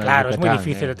toda la zona. Claro, de es muy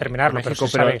difícil determinarlo. México,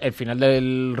 pero el final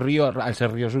del río, al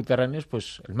ser ríos subterráneos,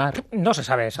 pues el mar. No se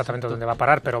sabe exactamente dónde va a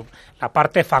parar, pero la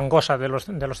parte fangosa de los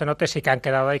cenotes sí que han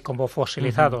quedado ahí como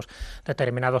fosilizados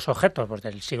determinados objetos pues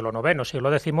del siglo IX,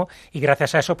 siglo X, y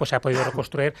gracias a eso pues se ha podido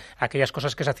reconstruir aquellas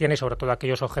cosas que se hacían y sobre todo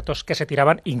aquellos objetos que se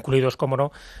tiraban, incluidos, como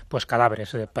no, pues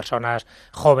cadáveres de personas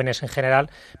jóvenes en general,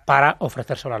 para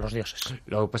ofrecérselo a los dioses.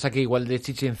 Lo que pasa que igual de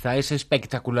Chichén Itzá es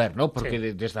espectacular, ¿no?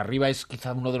 Porque desde arriba es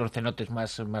quizá uno de los cenotes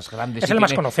más grandes. Es el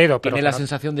más conocido, pero tiene la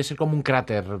sensación de ser como un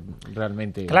cráter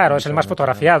realmente. Claro, es el más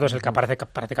fotografiado, es el que aparece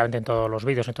prácticamente en todos los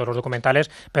vídeos, en todos los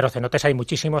documentales, pero cenotes hay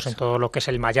muchísimos en todo lo que es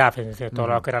el Mayab, en todo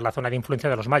lo que era la zona de influencia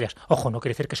de los mayas. Ojo, no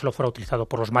quiere decir que solo fuera utilizado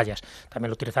por los mayas, también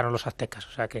lo utilizaron los aztecas,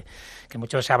 o sea que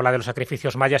mucho se habla de los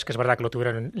sacrificios mayas, que es verdad que lo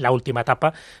tuvieron en la última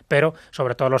etapa, pero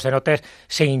sobre todo los cenotes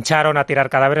se hincharon a tirar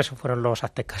cadáveres, fueron los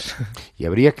aztecas. Y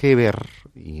habría que ver,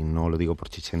 y no lo digo por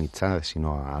Chichén Itzá,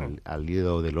 sino al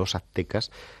hilo de los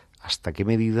aztecas, hasta qué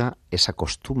medida esa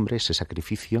costumbre, ese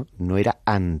sacrificio, no era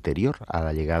anterior a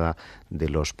la llegada de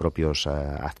los propios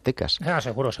aztecas.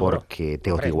 Seguro. Porque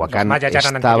Teotihuacán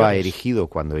estaba erigido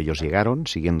cuando ellos llegaron,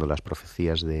 siguiendo las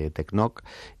profecías de Tecnoc,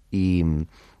 y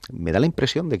me da la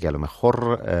impresión de que a lo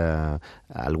mejor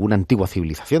alguna antigua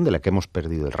civilización de la que hemos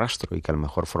perdido el rastro y que a lo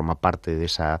mejor forma parte de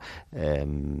esa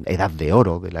edad de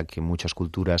oro de la que muchas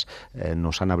culturas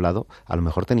nos han hablado, a lo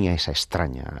mejor tenía esa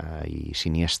extraña y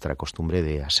siniestra costumbre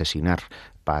de asesinar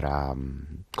para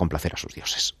complacer a sus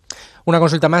dioses. Una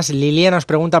consulta más. Lilia nos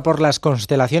pregunta por las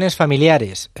constelaciones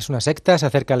familiares. ¿Es una secta? ¿Se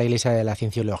acerca a la Iglesia de la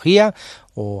Cienciología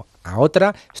o a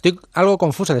otra? Estoy algo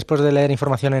confusa después de leer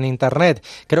información en Internet.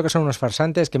 Creo que son unos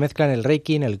farsantes que mezclan el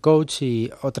Reiki, el coach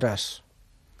y otras.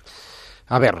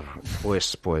 A ver,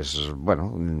 pues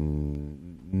bueno,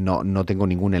 no tengo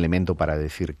ningún elemento para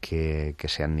decir que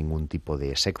sean ningún tipo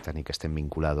de secta ni que estén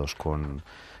vinculados con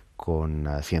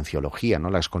cienciología,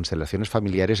 ¿no? Las constelaciones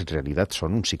familiares en realidad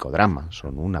son un psicodrama,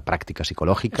 son una práctica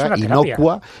psicológica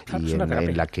inocua y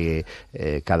en la que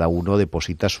cada uno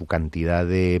deposita su cantidad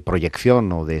de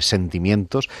proyección o de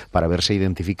sentimientos para verse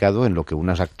identificado en lo que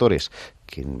unos actores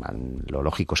que lo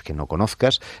lógico es que no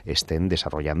conozcas estén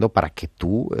desarrollando para que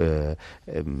tú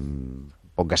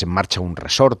pongas en marcha un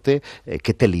resorte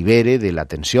que te libere de la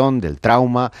tensión, del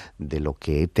trauma, de lo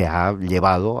que te ha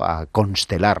llevado a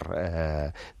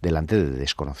constelar delante de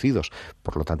desconocidos.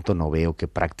 Por lo tanto, no veo qué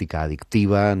práctica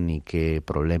adictiva, ni qué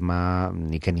problema,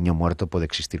 ni qué niño muerto puede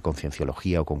existir con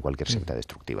cienciología o con cualquier secta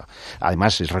destructiva.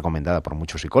 Además, es recomendada por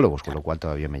muchos psicólogos, con lo cual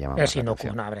todavía me llama más la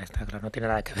atención. No tiene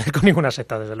nada que ver con ninguna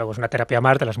secta, desde luego. Es una terapia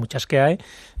más de las muchas que hay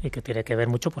y que tiene que ver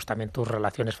mucho pues también tus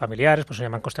relaciones familiares, pues se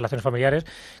llaman constelaciones familiares,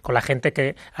 con la gente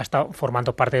que ha estado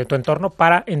formando parte de tu entorno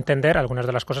para entender algunas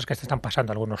de las cosas que te están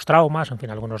pasando, algunos traumas, en fin,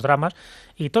 algunos dramas,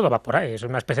 y todo va por ahí. Es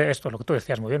una especie de esto, lo que tú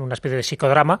decías muy bien, una especie de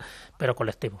psicodrama, pero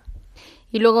colectivo.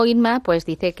 Y luego Inma pues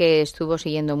dice que estuvo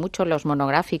siguiendo mucho los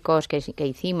monográficos que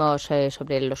hicimos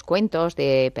sobre los cuentos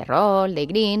de Perrol, de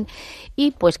Green,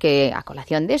 y pues que a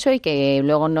colación de eso y que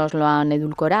luego nos lo han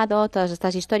edulcorado todas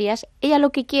estas historias, ella lo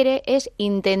que quiere es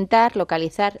intentar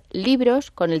localizar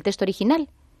libros con el texto original,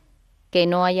 que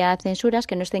no haya censuras,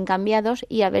 que no estén cambiados,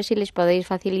 y a ver si les podéis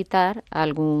facilitar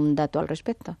algún dato al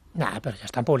respecto. Pero ya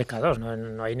están publicados,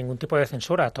 no hay ningún tipo de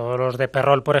censura. Todos los de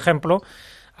Perrol, por ejemplo,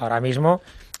 ahora mismo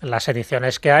las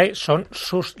ediciones que hay son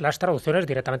las traducciones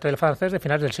directamente del francés de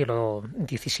finales del siglo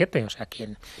XVII, o sea,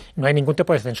 no hay ningún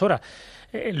tipo de censura.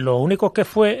 Lo único que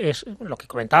fue es lo que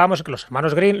comentábamos, que los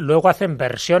hermanos Green luego hacen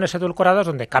versiones edulcoradas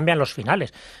donde cambian los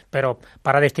finales, pero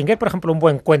para distinguir, por ejemplo, un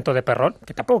buen cuento de Perrol,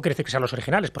 que tampoco quiere decir que sean los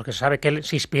originales, porque se sabe que él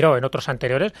se inspiró en otros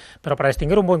anteriores, pero para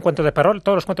distinguir un buen cuento de Perrol,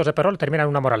 todos los cuentos de Perrol terminan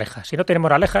en una moraleja. Si no tiene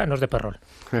moraleja, no es de Perrol.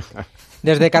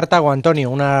 Desde Cartago, Antonio,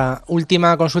 una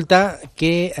última consulta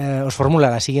que os formula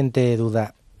la siguiente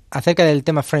duda. acerca del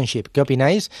tema friendship. ¿Qué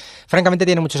opináis? Francamente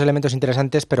tiene muchos elementos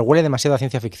interesantes, pero huele demasiado a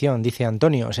ciencia ficción, dice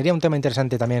Antonio. Sería un tema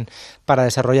interesante también para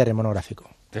desarrollar en monográfico.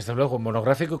 Desde luego,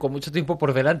 monográfico con mucho tiempo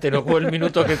por delante, no con el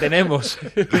minuto que tenemos.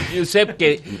 Josep,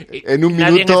 que en un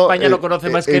nadie minuto, en España lo conoce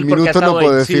más que él porque ha estado no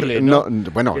puedo en decir, Chile, ¿no?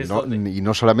 Y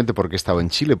no solamente porque he estado en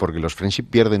Chile, porque los Friendship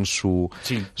pierden su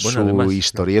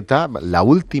historieta. La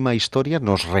última historia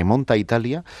nos remonta a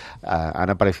Italia. Han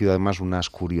aparecido además unas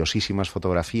curiosísimas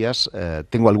fotografías.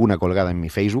 Tengo alguna colgada en mi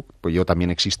Facebook, pues yo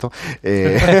también existo,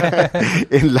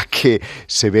 en la que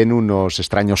se ven unos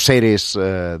extraños seres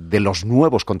de los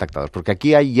nuevos contactados, porque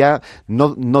aquí hay ya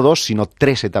no 2, sino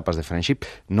 3 etapas de friendship.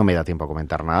 No me da tiempo a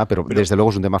comentar nada, pero desde luego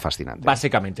es un tema fascinante.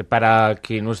 Básicamente, para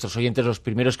que nuestros oyentes,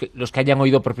 los que hayan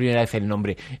oído por primera vez el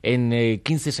nombre, en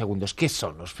 15 segundos, ¿qué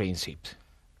son los friendships?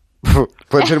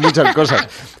 Pueden ser muchas cosas.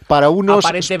 Para unos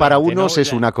 ¿no?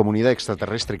 Es una comunidad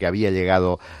extraterrestre que había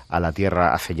llegado a la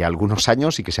Tierra hace ya algunos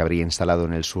años y que se habría instalado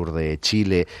en el sur de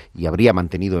Chile y habría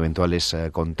mantenido eventuales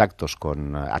contactos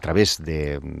a través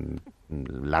de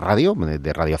la radio,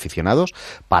 de radioaficionados.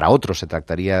 Para otros se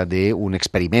trataría de un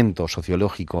experimento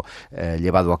sociológico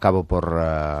llevado a cabo por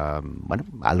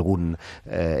algún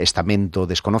estamento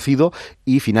desconocido,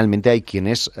 y finalmente hay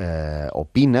quienes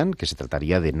opinan que se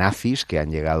trataría de nazis que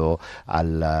han llegado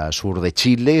al sur de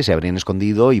Chile, se habrían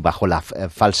escondido y bajo la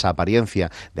falsa apariencia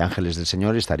de ángeles del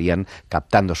Señor estarían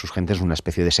captando a sus gentes una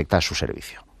especie de secta a su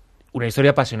servicio. Una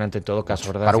historia apasionante en todo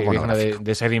caso, ¿verdad? Para digna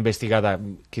de ser investigada,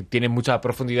 que tiene mucha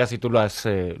profundidad y tú lo has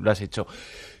hecho.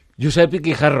 Josep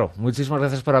Quijarro, muchísimas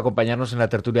gracias por acompañarnos en la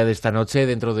tertulia de esta noche.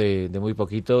 Dentro de muy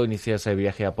poquito inicias el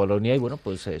viaje a Polonia y bueno,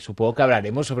 pues supongo que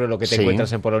hablaremos sobre lo que te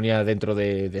encuentras en Polonia dentro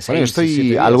de 6 bueno,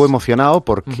 estoy algo emocionado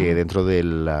porque dentro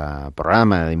del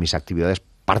programa de mis actividades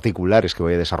particulares que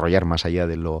voy a desarrollar más allá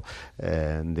de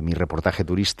mi reportaje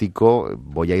turístico,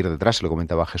 voy a ir detrás, se lo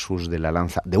comentaba Jesús,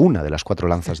 de una de las 4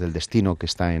 lanzas del destino que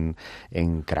está en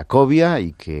Cracovia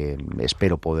y que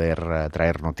espero poder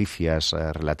traer noticias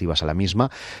relativas a la misma,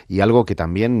 y algo que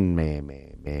también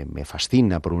me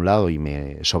fascina por un lado y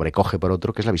me sobrecoge por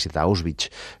otro, que es la visita a Auschwitz,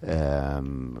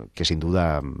 que sin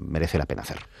duda merece la pena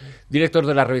hacer. Director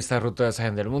de la revista Rutas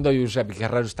del Mundo, Josep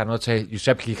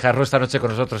Quijarro esta noche con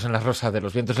nosotros en La Rosa de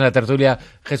los Vientos en la tertulia.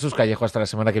 Jesús Callejo, hasta la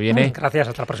semana que viene. Gracias,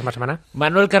 hasta la próxima semana.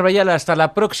 Manuel Carballal, hasta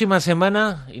la próxima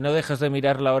semana, y no dejes de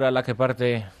mirar la hora a la que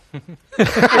parte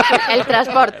el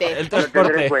transporte. Lo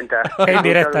tendré en cuenta.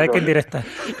 Qué indirecta.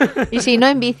 Y si no,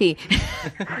 en bici.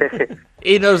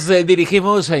 Y nos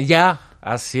dirigimos ya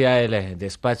hacia el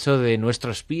despacho de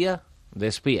nuestro espía de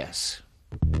espías.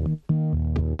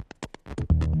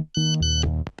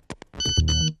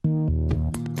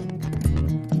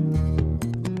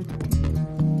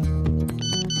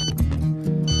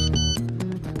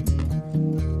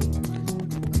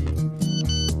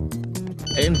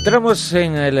 Entramos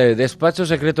en el despacho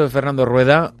secreto de Fernando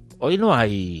Rueda. Hoy no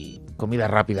hay comida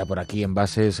rápida por aquí,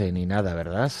 envases ni nada,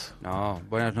 ¿verdad? No,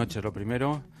 buenas noches, lo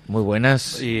primero. Muy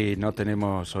buenas. Y no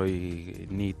tenemos hoy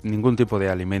ningún tipo de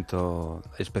alimento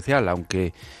especial,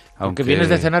 aunque vienes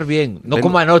de cenar bien, no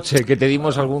como anoche, que te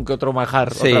dimos algún que otro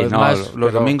manjar. Sí, otra vez más,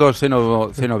 los domingos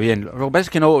ceno bien. Lo que pasa es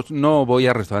que no voy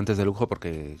a restaurantes de lujo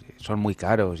porque son muy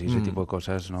caros y ese tipo de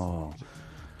cosas uno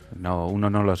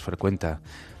no los frecuenta.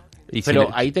 Pero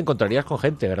ahí te encontrarías con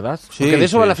gente, ¿verdad? Sí, porque de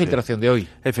eso va la filtración de hoy.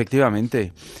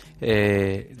 Efectivamente.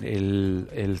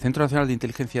 El Centro Nacional de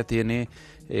Inteligencia tiene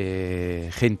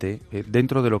gente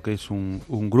dentro de lo que es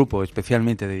un grupo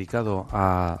especialmente dedicado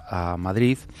a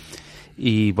Madrid.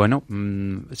 Y bueno,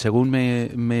 según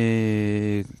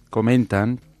me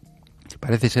comentan,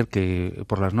 parece ser que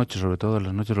por las noches, sobre todo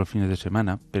las noches los fines de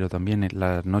semana, pero también en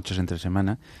las noches entre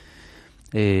semana,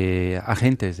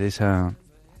 agentes de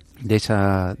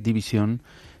esa división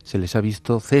se les ha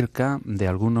visto cerca de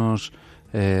algunos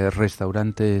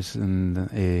restaurantes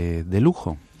de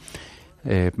lujo.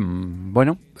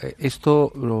 Bueno,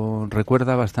 esto lo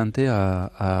recuerda bastante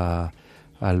a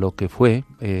lo que fue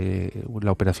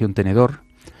la operación Tenedor,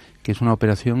 que es una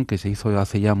operación que se hizo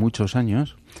hace ya muchos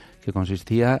años, que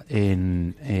consistía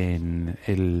en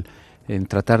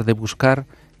tratar de buscar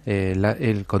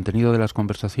el contenido de las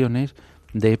conversaciones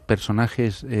de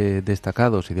personajes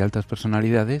destacados y de altas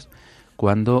personalidades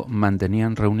cuando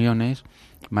mantenían reuniones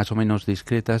más o menos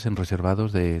discretas en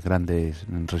reservados de grandes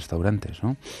restaurantes,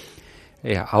 ¿no?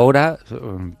 Ahora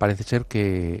parece ser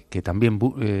que también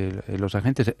los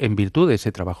agentes, en virtud de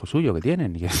ese trabajo suyo que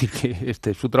tienen, y decir que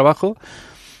este es su trabajo,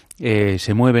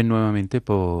 se mueven nuevamente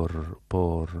por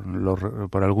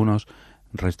algunos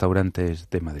restaurantes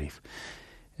de Madrid.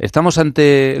 ¿Estamos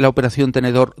ante la operación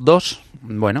Tenedor 2?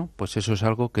 Bueno, pues eso es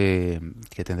algo que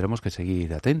tendremos que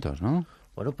seguir atentos, ¿no?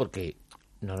 Bueno, porque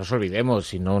no nos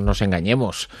olvidemos y no nos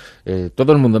engañemos.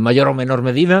 Todo el mundo, en mayor o menor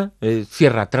medida,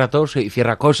 cierra tratos y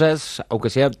cierra cosas, aunque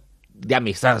sea de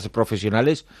amistades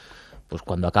profesionales, pues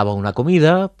cuando acaba una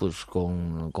comida, pues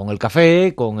con el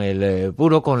café, con el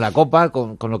puro, con la copa,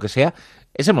 con lo que sea.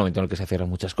 Es el momento en el que se cierran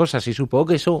muchas cosas y supongo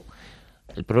que eso,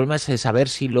 el problema es saber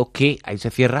si lo que ahí se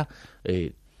cierra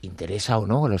interesa o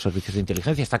no a los servicios de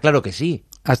inteligencia. Está claro que sí.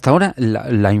 Hasta ahora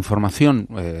la información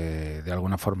de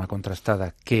alguna forma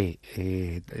contrastada que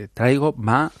traigo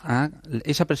va a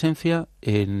esa presencia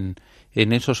en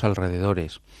esos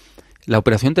alrededores. La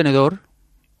operación Tenedor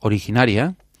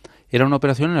originaria era una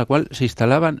operación en la cual se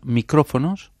instalaban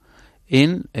micrófonos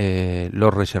en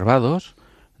los reservados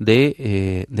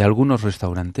de algunos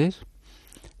restaurantes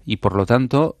y por lo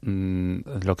tanto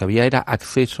lo que había era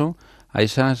acceso a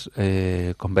esas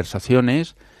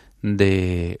conversaciones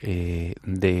de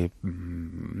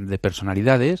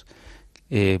personalidades,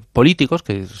 políticos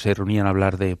que se reunían a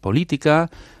hablar de política,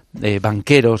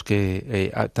 banqueros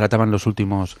que trataban los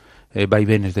últimos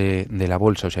vaivenes de la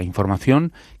bolsa, o sea,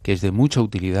 información que es de mucha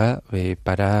utilidad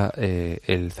para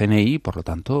el CNI y, por lo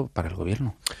tanto, para el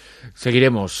gobierno.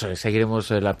 Seguiremos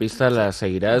la pista, la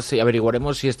seguirás y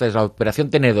averiguaremos si esta es la Operación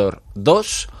Tenedor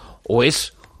 2 o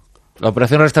es la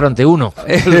Operación Restaurante 1.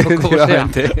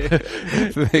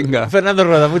 Venga. Fernando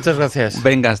Roda, muchas gracias.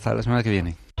 Venga, hasta la semana que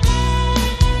viene.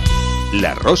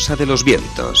 La Rosa de los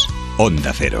Vientos,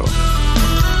 Onda Cero.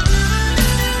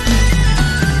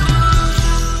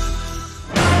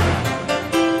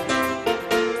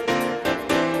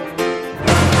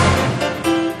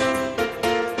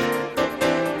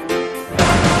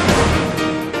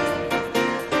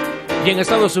 Y en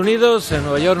Estados Unidos, en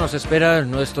Nueva York, nos espera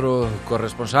nuestro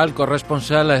corresponsal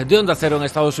de Onda Cero en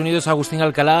Estados Unidos, Agustín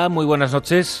Alcalá. Muy buenas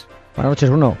noches. Buenas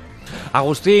noches, Bruno.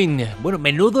 Agustín, bueno,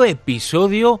 menudo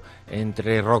episodio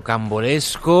entre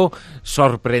rocambolesco,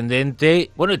 sorprendente,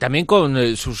 bueno, y también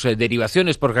con sus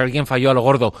derivaciones, porque alguien falló a lo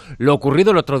gordo. Lo ocurrido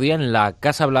el otro día en la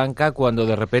Casa Blanca, cuando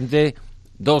de repente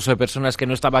 2 personas que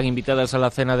no estaban invitadas a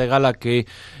la cena de gala que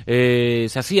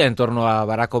se hacía en torno a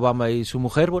Barack Obama y su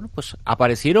mujer, bueno, pues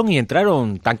aparecieron y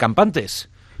entraron tan campantes.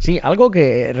 Sí, algo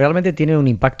que realmente tiene un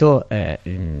impacto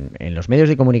en los medios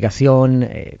de comunicación,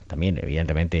 también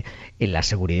evidentemente en la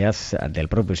seguridad del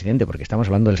propio presidente, porque estamos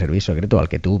hablando del servicio secreto al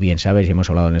que tú bien sabes y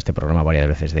hemos hablado en este programa varias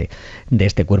veces de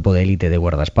este cuerpo de élite de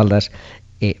guardaespaldas.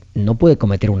 No puede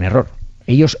cometer un error.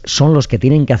 Ellos son los que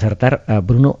tienen que acertar a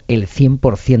Bruno el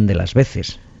 100% de las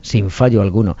veces, sin fallo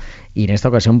alguno. Y en esta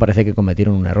ocasión parece que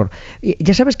cometieron un error. Y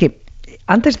ya sabes que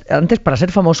antes para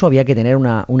ser famoso había que tener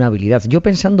una habilidad. Yo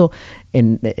pensando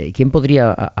en quién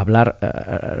podría hablar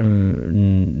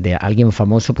de alguien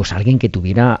famoso, pues alguien que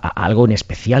tuviera algo en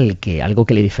especial, algo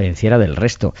que le diferenciara del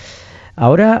resto.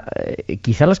 Ahora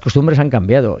quizá las costumbres han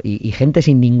cambiado y gente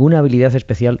sin ninguna habilidad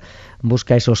especial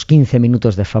busca esos 15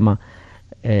 minutos de fama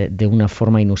de una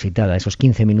forma inusitada, esos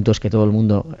 15 minutos que todo el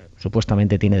mundo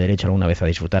supuestamente tiene derecho alguna vez a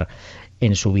disfrutar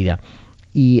en su vida.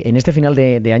 Y en este final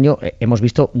de año hemos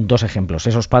visto 2 ejemplos.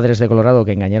 Esos padres de Colorado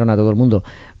que engañaron a todo el mundo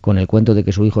con el cuento de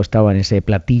que su hijo estaba en ese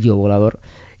platillo volador,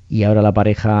 y ahora la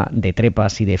pareja de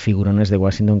trepas y de figurones de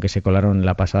Washington que se colaron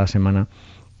la pasada semana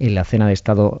en la cena de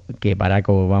Estado que Barack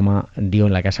Obama dio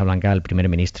en la Casa Blanca al primer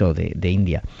ministro de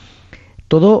India.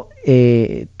 Todo,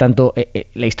 tanto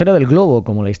la historia del globo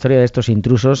como la historia de estos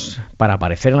intrusos para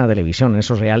aparecer en la televisión, en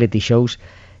esos reality shows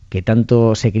que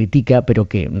tanto se critica, pero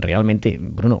que realmente,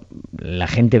 Bruno, la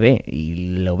gente ve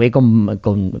y lo ve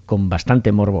con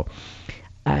bastante morbo.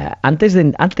 Antes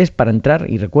para entrar,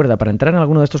 y recuerda, para entrar en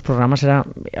alguno de estos programas era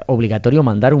obligatorio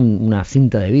mandar una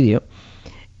cinta de vídeo,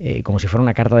 como si fuera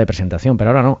una carta de presentación, pero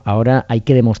ahora no, ahora hay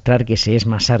que demostrar que se es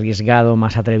más arriesgado,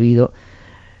 más atrevido,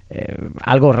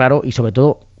 algo raro y sobre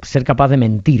todo ser capaz de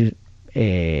mentir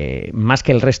más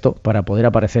que el resto para poder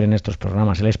aparecer en estos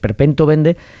programas. El esperpento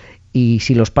vende. Y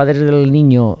si los padres del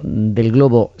niño del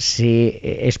globo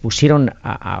se expusieron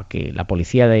a que la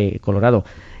policía de Colorado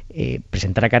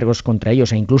presentara cargos contra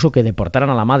ellos e incluso que deportaran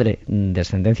a la madre de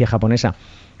ascendencia japonesa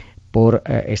por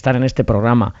estar en este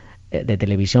programa de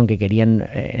televisión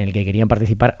en el que querían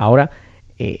participar, ahora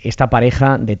esta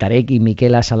pareja de Tarek y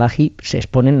Miquela Salahi se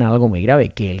exponen a algo muy grave,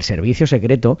 que el servicio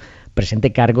secreto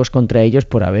presente cargos contra ellos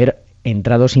por haber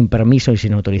entrado sin permiso y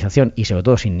sin autorización y sobre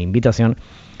todo sin invitación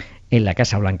en la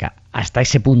Casa Blanca. Hasta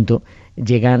ese punto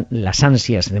llegan las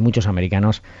ansias de muchos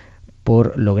americanos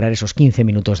por lograr esos 15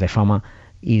 minutos de fama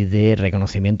y de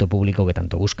reconocimiento público que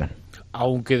tanto buscan.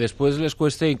 Aunque después les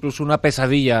cueste incluso una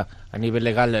pesadilla a nivel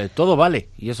legal, todo vale.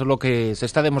 Y eso es lo que se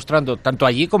está demostrando tanto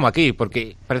allí como aquí,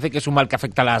 porque parece que es un mal que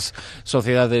afecta a las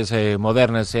sociedades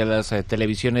modernas y a las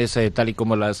televisiones tal y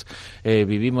como las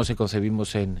vivimos y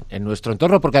concebimos en nuestro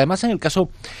entorno. Porque además, en el caso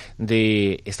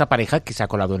de esta pareja que se ha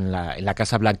colado en la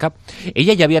Casa Blanca,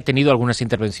 ella ya había tenido algunas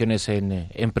intervenciones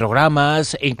en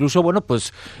programas e incluso, bueno,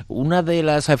 pues una de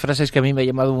las frases que a mí me ha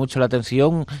llamado mucho la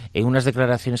atención en unas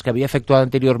declaraciones que había efectuado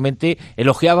anteriormente,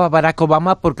 elogiaba a Barack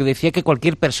Obama porque decía que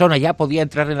cualquier persona ya podía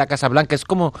entrar en la Casa Blanca. Es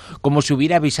como si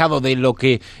hubiera avisado de lo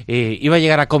que iba a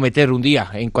llegar a cometer un día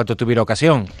en cuanto tuviera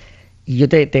ocasión. Y yo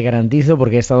te garantizo,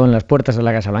 porque he estado en las puertas de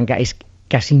la Casa Blanca, es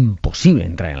casi imposible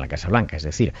entrar en la Casa Blanca. Es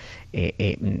decir,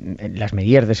 las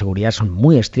medidas de seguridad son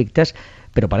muy estrictas,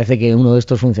 pero parece que uno de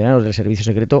estos funcionarios del servicio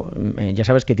secreto, ya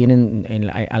sabes que tienen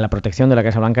a la protección de la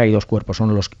Casa Blanca hay dos cuerpos,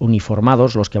 son los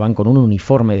uniformados, los que van con un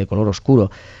uniforme de color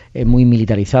oscuro, muy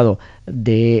militarizado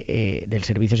del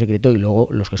servicio secreto, y luego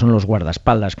los que son los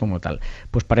guardaespaldas como tal.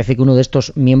 Pues parece que uno de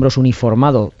estos miembros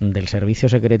uniformado del servicio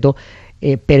secreto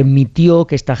permitió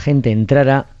que esta gente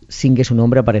entrara sin que su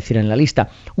nombre apareciera en la lista.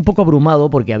 Un poco abrumado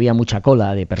porque había mucha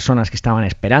cola de personas que estaban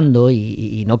esperando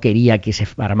y no quería que se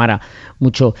armara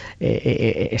mucho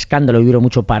escándalo y hubiera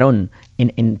mucho parón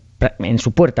en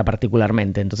su puerta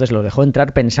particularmente. Entonces lo dejó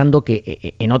entrar pensando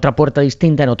que en otra puerta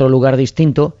distinta, en otro lugar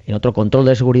distinto, en otro control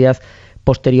de seguridad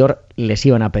posterior, les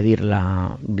iban a pedir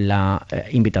la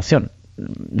invitación.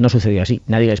 No sucedió así,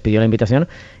 nadie les pidió la invitación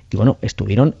y bueno,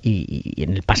 estuvieron y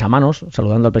en el pasamanos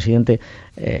saludando al presidente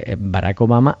Barack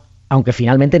Obama, aunque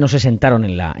finalmente no se sentaron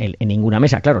en ninguna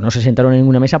mesa. Claro, no se sentaron en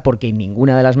ninguna mesa porque en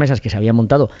ninguna de las mesas que se había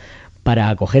montado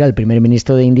para acoger al primer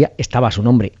ministro de India estaba su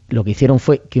nombre. Lo que hicieron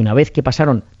fue que una vez que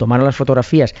pasaron, tomaron las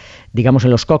fotografías, digamos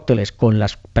en los cócteles, con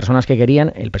las personas que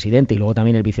querían, el presidente y luego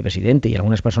también el vicepresidente y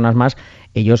algunas personas más,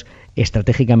 ellos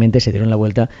estratégicamente se dieron la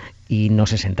vuelta y no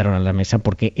se sentaron a la mesa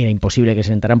porque era imposible que se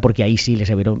sentaran, porque ahí sí les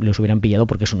hubieran pillado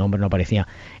porque su nombre no aparecía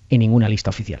en ninguna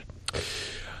lista oficial.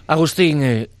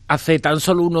 Agustín, hace tan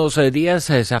solo unos días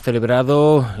se ha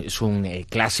celebrado, es un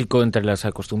clásico entre las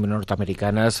costumbres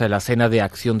norteamericanas, la Cena de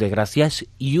Acción de Gracias,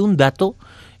 y un dato,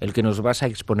 el que nos vas a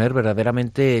exponer,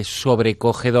 verdaderamente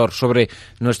sobrecogedor, sobre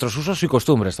nuestros usos y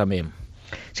costumbres también.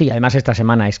 Sí, además esta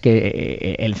semana es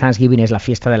que el Thanksgiving es la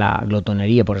fiesta de la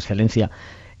glotonería por excelencia,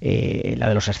 la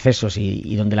de los excesos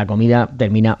y donde la comida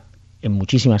termina en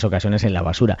muchísimas ocasiones en la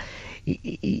basura.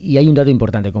 Y hay un dato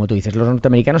importante, como tú dices, los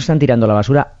norteamericanos están tirando a la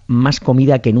basura más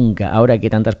comida que nunca, ahora que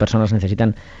tantas personas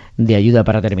necesitan de ayuda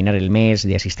para terminar el mes,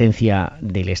 de asistencia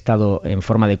del Estado en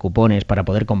forma de cupones para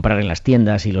poder comprar en las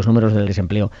tiendas y los números del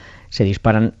desempleo se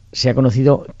disparan. Se ha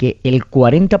conocido que el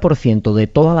 40% de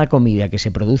toda la comida que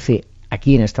se produce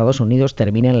aquí en Estados Unidos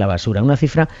termina en la basura. Una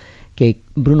cifra que,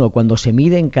 Bruno, cuando se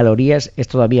mide en calorías es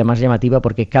todavía más llamativa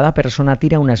porque cada persona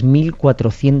tira unas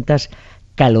 1.400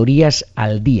 calorías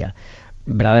al día.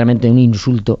 Verdaderamente un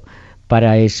insulto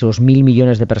para esos 1.000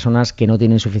 millones de personas que no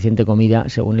tienen suficiente comida,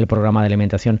 según el Programa de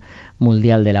Alimentación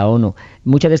Mundial de la ONU.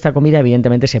 Mucha de esta comida,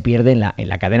 evidentemente, se pierde en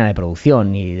la cadena de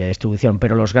producción y de distribución,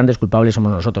 pero los grandes culpables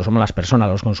somos nosotros, somos las personas,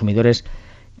 los consumidores,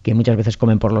 que muchas veces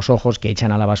comen por los ojos, que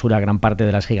echan a la basura gran parte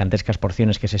de las gigantescas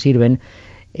porciones que se sirven.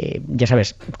 Ya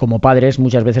sabes, como padres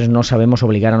muchas veces no sabemos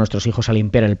obligar a nuestros hijos a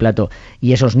limpiar el plato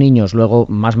y esos niños luego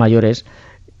más mayores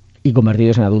y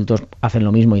convertidos en adultos hacen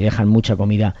lo mismo y dejan mucha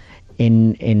comida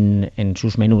en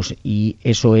sus menús, y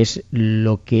eso es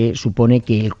lo que supone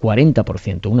que el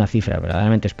 40%, una cifra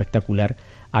verdaderamente espectacular,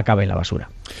 acabe en la basura.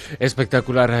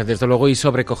 Espectacular, desde luego, y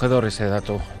sobrecogedor ese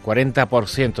dato.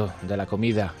 40% de la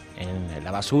comida en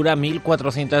la basura,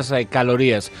 1.400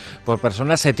 calorías por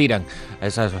persona se tiran a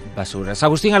esas basuras.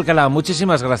 Agustín Alcalá,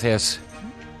 muchísimas gracias.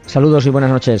 Saludos y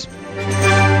buenas noches.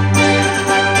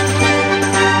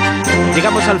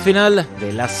 Llegamos al final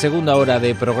de la segunda hora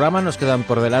de programa. Nos quedan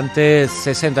por delante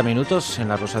 60 minutos. En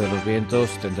La Rosa de los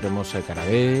Vientos tendremos el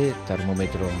Carabé,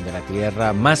 termómetro de la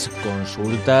tierra, más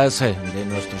consultas de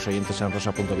nuestros oyentes en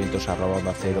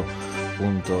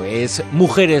rosa.vientos@ondacero.es.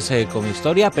 Mujeres con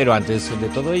historia, pero antes de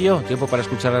todo ello, tiempo para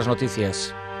escuchar las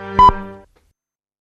noticias.